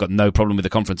I've got no problem with the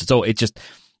conference at all. It just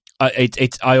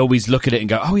I always look at it and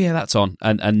go, oh yeah, that's on,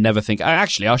 and never think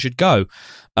actually I should go.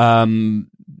 Yeah.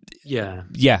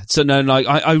 So no,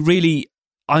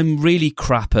 I'm really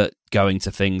crap at going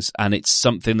to things, and it's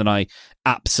something that I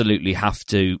absolutely have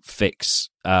to fix.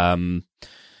 Because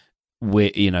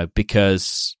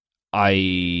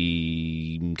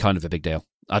I'm kind of a big deal.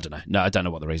 I don't know. No, I don't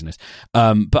know what the reason is.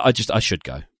 But I should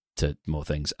go to more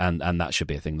things, and that should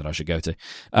be a thing that I should go to.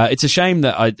 It's a shame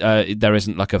that there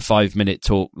isn't like a 5-minute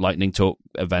lightning talk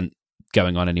event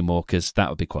going on anymore, because that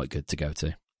would be quite good to go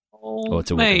to. Or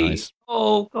to organise.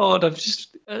 Oh God! I've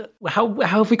just how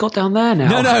have we got down there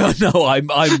now? No. I'm.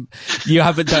 You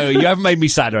haven't made me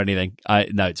sad or anything.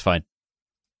 No, it's fine.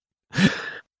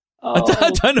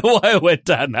 I don't know why I went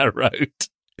down that road.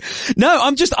 No,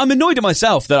 I'm annoyed at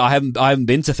myself that I haven't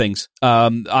been to things.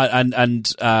 I'm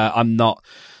not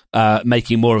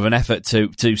making more of an effort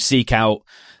to seek out.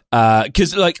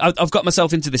 Because like I've got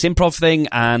myself into this improv thing,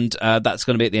 and that's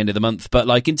going to be at the end of the month. But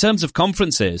like in terms of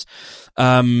conferences,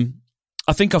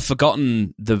 I think I've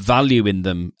forgotten the value in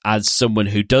them as someone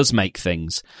who does make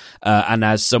things, and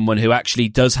as someone who actually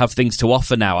does have things to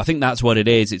offer now. I think that's what it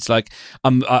is. It's like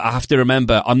I have to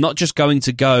remember I'm not just going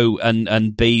to go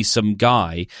and be some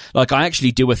guy. Like I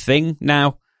actually do a thing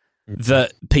now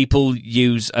that people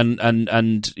use, and I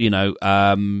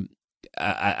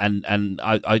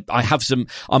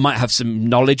might have some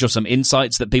knowledge or some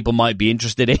insights that people might be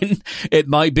interested in. It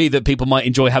might be that people might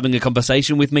enjoy having a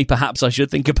conversation with me. Perhaps I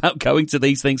should think about going to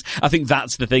these things. I think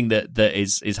that's the thing that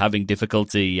is having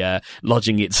difficulty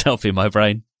lodging itself in my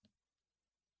brain.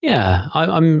 Yeah,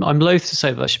 I'm loath to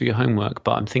say that should be your homework,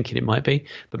 but I'm thinking it might be.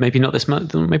 But maybe not this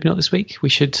month. Maybe not this week. We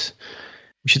should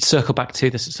circle back to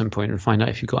this at some point and find out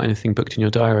if you've got anything booked in your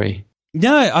diary.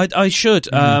 No, I should.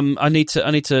 Mm-hmm. I need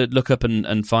to look up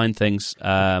and find things.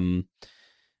 Eventbrite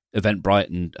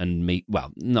and meet.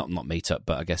 Well, not Meetup,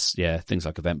 but I guess things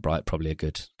like Eventbrite probably a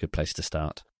good place to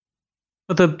start.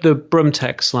 But the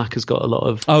Brumtech Slack has got a lot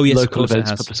of local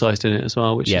events publicised in it as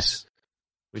well, which is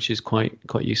quite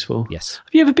useful. Yes.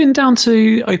 Have you ever been down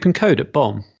to Open Code at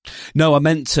BOM? No, I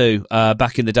meant to.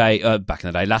 Back in the day,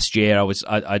 last year,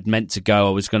 I'd meant to go.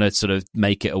 I was going to sort of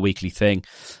make it a weekly thing.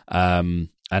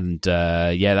 And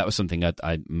that was something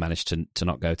I managed to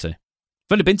not go to.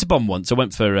 I've only been to BOM once. I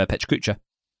went for Petra Kucha.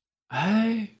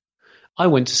 Oh, I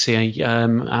went to see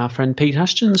our friend Pete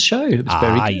Ashton's show. It was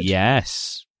very good.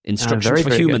 Yes. Instructions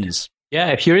for Humans. Good.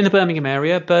 Yeah, if you're in the Birmingham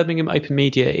area, Birmingham Open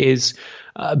Media is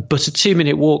but a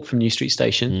 2-minute walk from New Street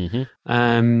Station,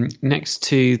 next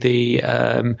to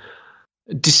the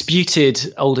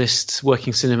disputed oldest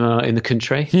working cinema in the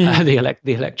country, the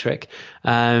Electric,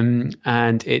 and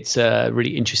it's a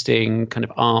really interesting kind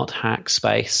of art hack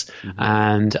space,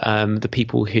 and the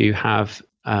people who have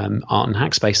art and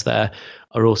hack space there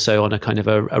are also on a kind of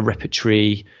a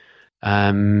repertory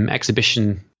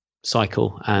exhibition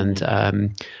cycle, and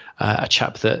a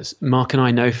chap that Mark and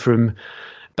I know from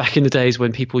back in the days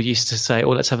when people used to say, "Oh,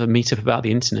 let's have a meetup about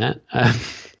the internet."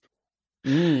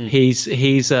 He's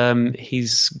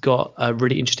got a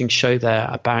really interesting show there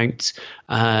about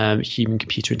human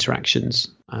computer interactions.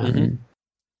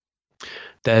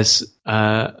 There's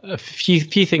a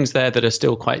few things there that are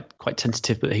still quite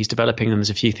tentative, but he's developing them.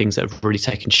 There's a few things that have really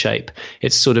taken shape.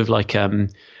 It's sort of like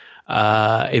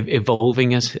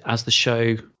evolving as the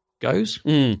show goes.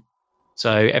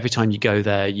 So every time you go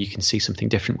there, you can see something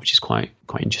different, which is quite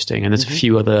interesting. And there's a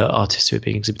few other artists who are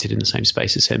being exhibited in the same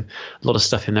space as him. A lot of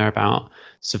stuff in there about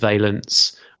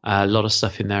surveillance, a lot of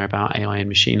stuff in there about AI and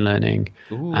machine learning,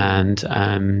 and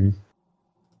a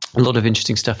lot of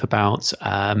interesting stuff about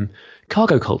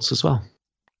cargo cults as well.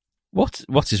 What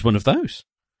is one of those?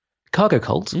 Cargo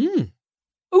cult.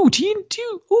 Do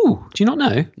you not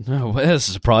know? No, there's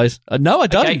a surprise. No, I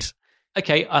don't.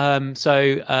 Okay.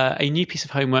 So a new piece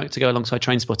of homework to go alongside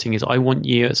Train Spotting is I want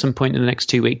you at some point in the next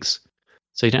 2 weeks,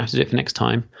 so you don't have to do it for next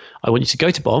time. I want you to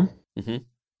go to Bomb. Mm-hmm.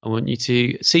 I want you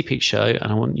to see Pete's show,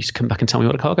 and I want you to come back and tell me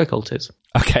what a cargo cult is.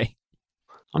 Okay.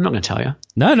 I'm not going to tell you.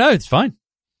 No, it's fine.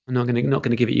 I'm not going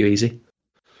to give it you easy.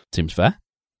 Seems fair.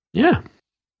 Yeah.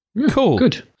 Cool.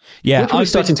 Good. Yeah, we're probably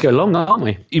starting to go long, aren't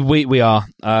we? We are.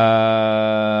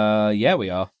 Yeah, we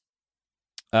are.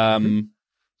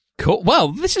 Cool.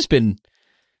 Well, this has been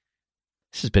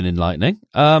enlightening.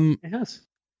 It has.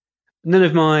 None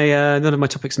of my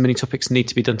topics and mini topics need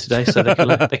to be done today, so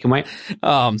they can wait.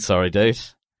 Oh, I'm sorry, dude.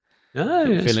 No,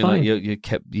 it's feeling fine. like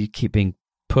you keep being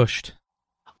pushed.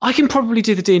 I can probably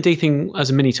do the D&D thing as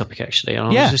a mini topic, actually. And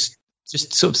I'll just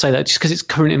sort of say that just because it's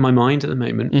current in my mind at the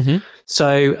moment. Mm-hmm.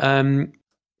 So,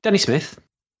 Danny Smith,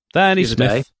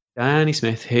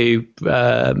 who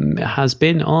has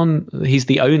been on. He's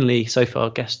the only so far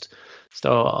guest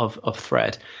star of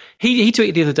Thread. He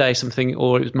tweeted the other day something,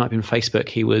 or it might have been Facebook.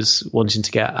 He was wanting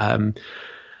to get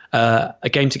a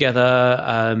game together,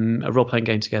 a role-playing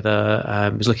game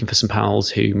together. Was looking for some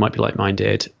pals who might be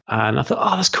like-minded, and I thought,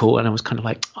 oh, that's cool. And I was kind of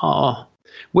like, oh,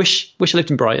 wish I lived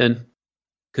in Brighton,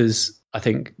 because I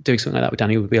think doing something like that with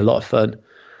Danny would be a lot of fun.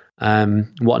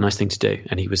 What a nice thing to do.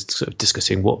 And he was sort of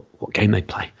discussing what game they'd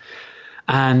play,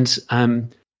 and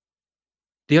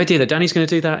the idea that Danny's going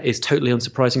to do that is totally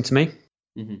unsurprising to me.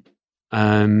 Mm-hmm.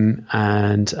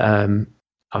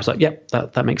 I was like, yep,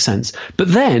 that makes sense. But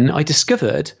then I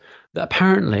discovered that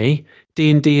apparently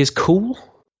D&D is cool.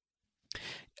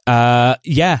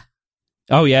 Yeah.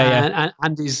 Oh, yeah.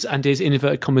 And is in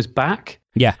inverted commas back.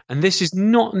 Yeah. And this is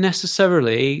not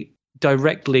necessarily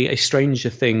directly a Stranger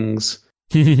Things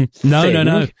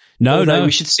No.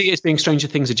 We should see it as being Stranger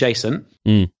Things adjacent.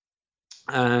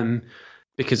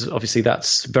 Because obviously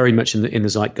that's very much in the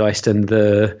zeitgeist, and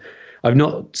I've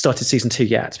not started season 2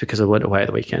 yet because I went away at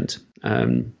the weekend.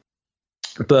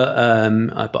 But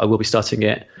I will be starting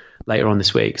it later on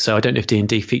this week. So I don't know if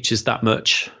D&D features that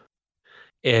much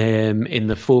in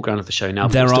the foreground of the show now.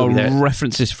 There are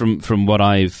references from what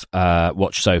I've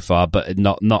watched so far, but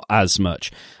not as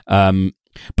much.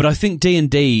 But I think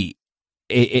D&D,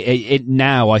 it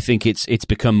now I think it's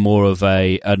become more of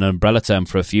an umbrella term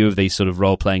for a few of these sort of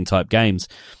role playing type games.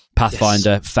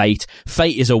 Pathfinder, yes.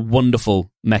 Fate is a wonderful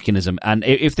mechanism, and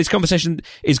if this conversation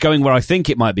is going where I think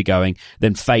it might be going,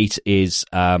 then Fate is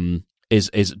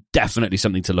definitely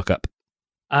something to look up.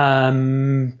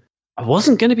 I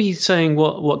wasn't going to be saying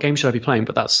what game should I be playing,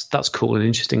 but that's cool and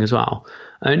interesting as well.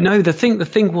 No, the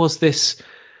thing was this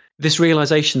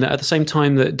realization that at the same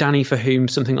time that Danny, for whom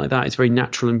something like that is very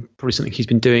natural and probably something he's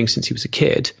been doing since he was a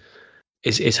kid,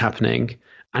 is happening.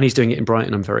 And he's doing it in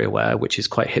Brighton, I'm very aware, which is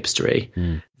quite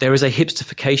hipstery. There is a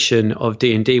hipsterification of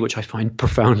D&D, which I find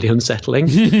profoundly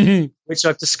unsettling, which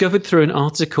I've discovered through an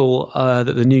article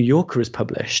that the New Yorker has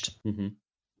published. Mm-hmm.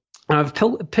 And I've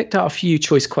picked out a few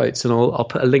choice quotes, and I'll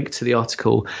put a link to the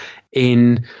article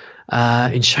in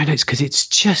show notes, because it's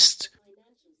just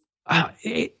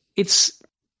it's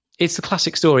the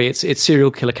classic story. It's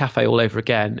Serial Killer Cafe all over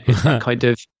again. It's that kind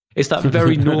of that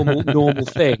very normal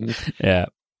thing. Yeah.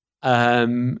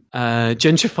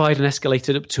 Gentrified and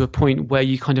escalated up to a point where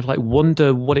you kind of like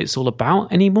wonder what it's all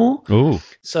about anymore. Ooh.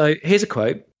 So here's a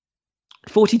quote: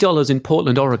 $40 in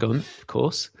Portland, Oregon, of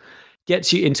course,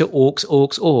 gets you into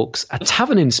Orcs, a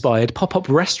tavern-inspired pop-up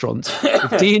restaurant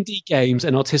with D&D games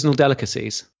and artisanal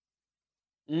delicacies.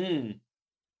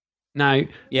 Now,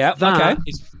 that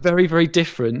is very, very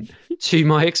different to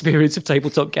my experience of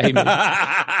tabletop gaming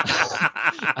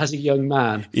as a young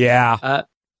man. Yeah.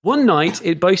 One night,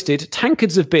 it boasted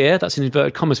tankards of beer. That's in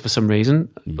inverted commas for some reason,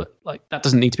 but like that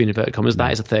doesn't need to be in inverted commas.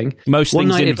 That is a thing. Most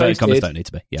things in inverted commas don't need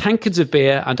to be. Yeah. Tankards of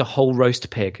beer and a whole roast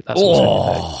pig. That's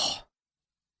also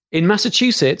in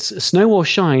Massachusetts, Snow or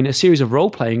Shine, a series of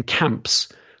role-playing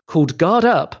camps called Guard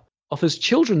Up, offers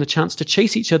children the chance to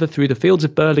chase each other through the fields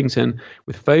of Burlington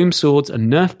with foam swords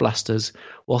and Nerf blasters,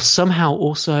 while somehow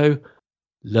also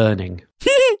learning.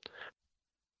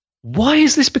 Why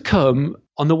has this become,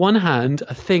 on the one hand,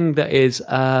 a thing that is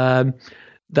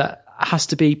that has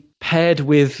to be paired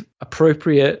with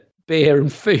appropriate beer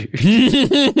and food,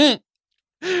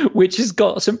 which has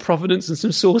got some provenance and some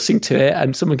sourcing to it,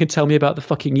 and someone can tell me about the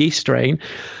fucking yeast strain?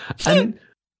 And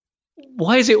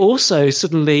why is it also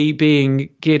suddenly being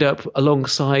geared up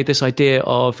alongside this idea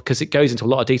of, because it goes into a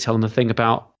lot of detail on the thing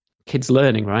about kids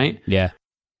learning, right? Yeah.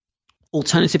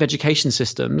 Alternative education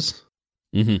systems.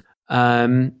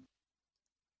 Mm-hmm.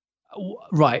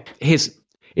 Right. Here's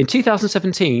In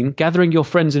 2017, gathering your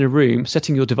friends in a room,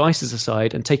 setting your devices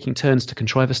aside, and taking turns to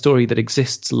contrive a story that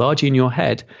exists largely in your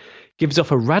head gives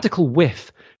off a radical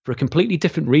whiff for a completely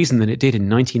different reason than it did in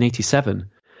 1987.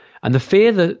 And the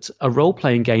fear that a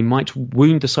role-playing game might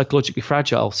wound the psychologically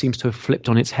fragile seems to have flipped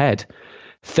on its head.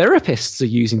 Therapists are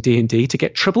using D&D to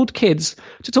get troubled kids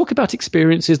to talk about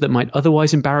experiences that might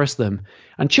otherwise embarrass them.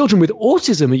 And children with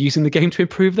autism are using the game to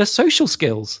improve their social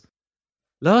skills.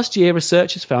 Last year,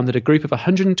 researchers found that a group of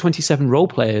 127 role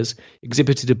players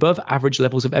exhibited above average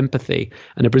levels of empathy,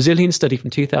 and a Brazilian study from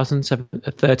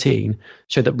 2013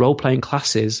 showed that role-playing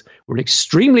classes were an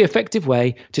extremely effective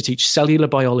way to teach cellular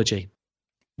biology.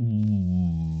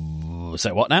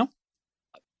 So what now?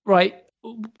 Right.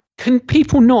 Can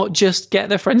people not just get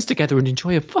their friends together and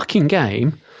enjoy a fucking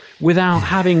game without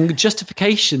having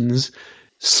justifications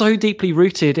so deeply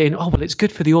rooted in, oh, well, it's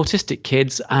good for the autistic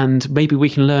kids and maybe we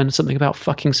can learn something about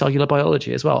fucking cellular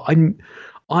biology as well?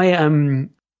 I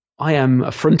am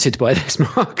affronted by this,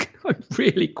 Mark. I'm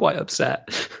really quite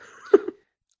upset.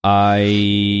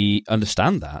 I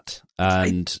understand that.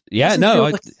 And like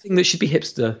a thing that should be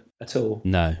hipster at all.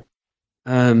 No.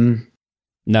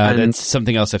 No, that's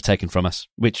something else they've taken from us,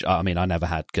 which, I mean, I never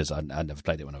had because I never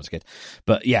played it when I was a kid.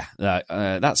 But yeah,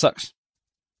 that sucks.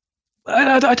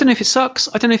 I don't know if it sucks.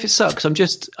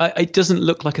 It doesn't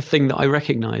look like a thing that I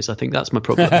recognise. I think that's my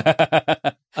problem.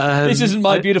 This isn't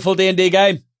my beautiful D&D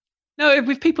game. No,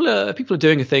 if people are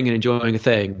doing a thing and enjoying a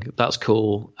thing, that's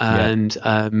cool, and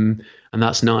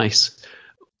that's nice.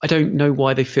 I don't know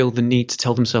why they feel the need to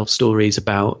tell themselves stories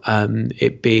about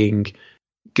it being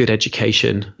good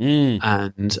education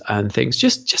and things.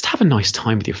 Just have a nice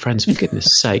time with your friends, for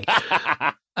goodness sake.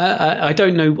 I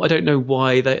don't know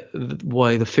why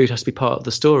the food has to be part of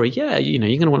the story. Yeah, you're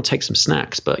going to want to take some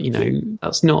snacks, but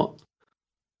that's not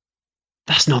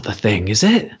the thing, is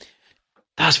it?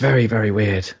 That's very, very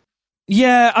weird.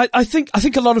 Yeah, I think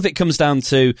a lot of it comes down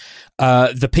to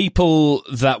the people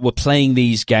that were playing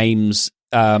these games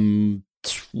 20,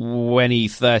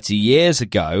 30 years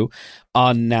ago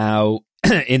are now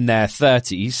in their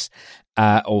 30s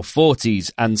or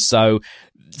 40s, and so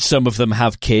some of them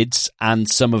have kids and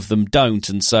some of them don't,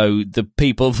 and so the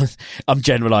people I'm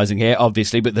generalizing here,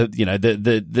 obviously, but the I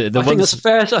think that's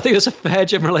fair. I think that's a fair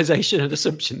generalization and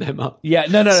assumption there, Mark. Yeah,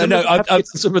 no.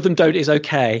 Some of them don't is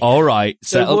okay. All right,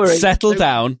 settle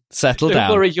down. Don't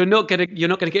worry, you're not gonna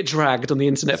get dragged on the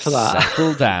internet for that.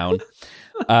 Settle down.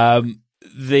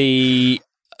 The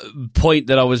point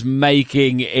that I was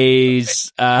making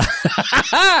is that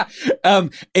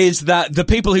the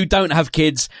people who don't have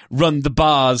kids run the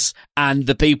bars, and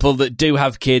the people that do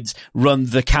have kids run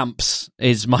the camps.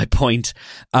 Is my point.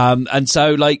 And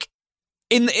so,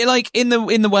 in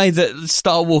the way that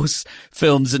Star Wars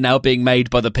films are now being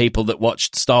made by the people that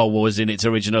watched Star Wars in its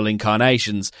original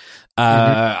incarnations,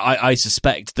 I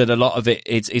suspect that a lot of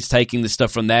it's taking the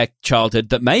stuff from their childhood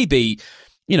that maybe.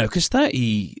 Because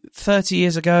 30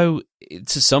 years ago,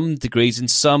 to some degrees, in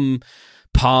some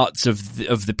parts of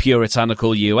the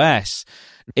puritanical US,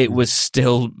 it was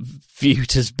still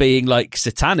viewed as being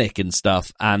satanic and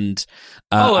stuff. And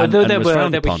there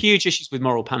were huge issues with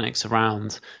moral panics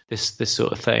around this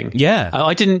sort of thing. Yeah,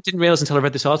 I didn't realize until I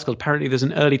read this article. Apparently, there's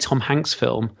an early Tom Hanks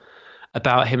film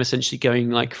about him essentially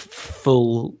going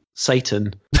full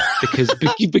Satan because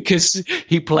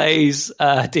he plays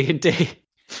D&D.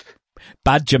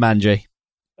 Bad Jumanji.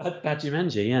 Bad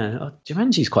Jumanji, yeah. Oh,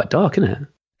 Jumanji's quite dark, isn't it?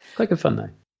 Quite good fun,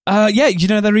 though. Yeah,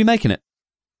 they're remaking it.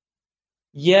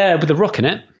 Yeah, with The Rock in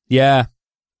it. Yeah.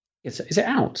 Is it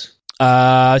out?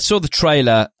 I saw the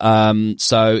trailer,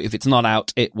 so if it's not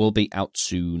out, it will be out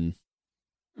soon.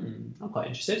 I'm quite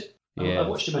interested. Yeah. I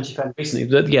watched Jumanji fairly recently.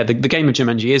 The game of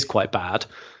Jumanji is quite bad,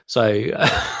 so...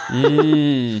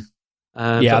 yeah,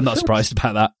 I'm not surprised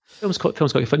about that. Film's quite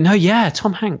good fun. No, yeah,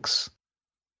 Tom Hanks.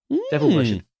 Devil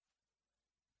version.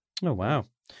 Oh wow!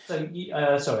 So,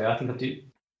 sorry, I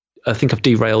think I've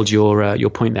derailed your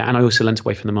point there, and I also leant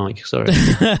away from the mic. Sorry,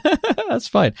 that's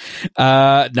fine.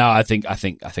 No, I think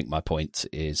my point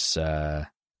is, I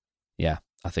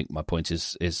think my point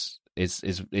is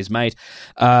made.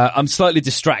 I'm slightly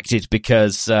distracted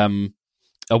because a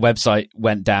website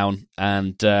went down,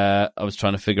 and I was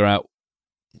still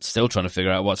trying to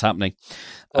figure out what's happening.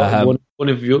 One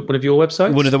of your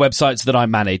websites? One of the websites that I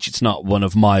manage. It's not one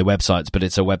of my websites, but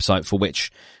it's a website for which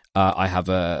I have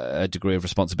a degree of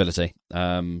responsibility.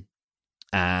 And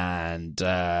I'm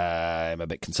a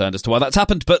bit concerned as to why that's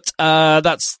happened, but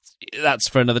that's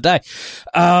for another day.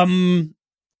 Do you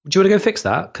want to go fix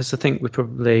that? Because I think we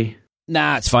probably...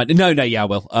 Nah, it's fine. No, yeah, I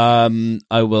will. I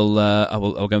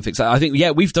will go and fix that. I think,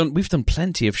 yeah, we've done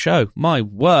plenty of show. My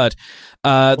word.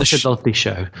 It's a lovely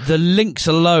show. The links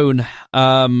alone.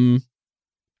 All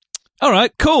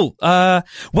right, cool.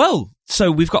 Well,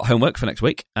 so we've got homework for next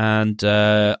week, and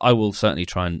I will certainly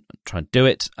try and do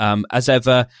it. As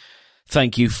ever,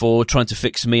 thank you for trying to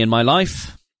fix me in my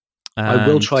life. I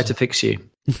will try to fix you.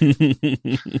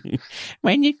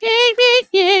 When you,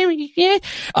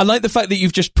 I like the fact that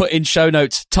you've just put in show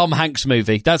notes Tom Hanks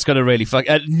movie. That's going to really fuck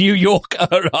a New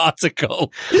Yorker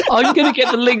article. I'm going to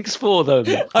get the links for them.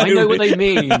 I know what they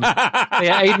mean. They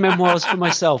are aid memoirs for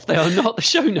myself. They are not the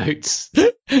show notes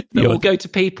that will go to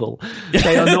people.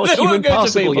 They are not human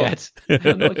possible yet. They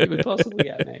are not human possible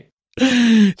yet,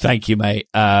 mate. Thank you, mate.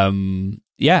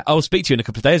 Yeah, I'll speak to you in a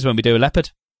couple of days when we do a leopard.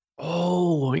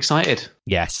 Oh, I'm excited.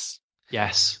 Yes.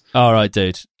 All right,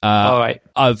 dude. All right.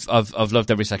 I've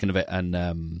loved every second of it,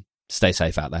 and stay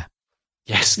safe out there.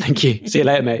 Yes, thank you. See you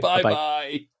later, mate.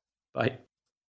 Bye. Bye.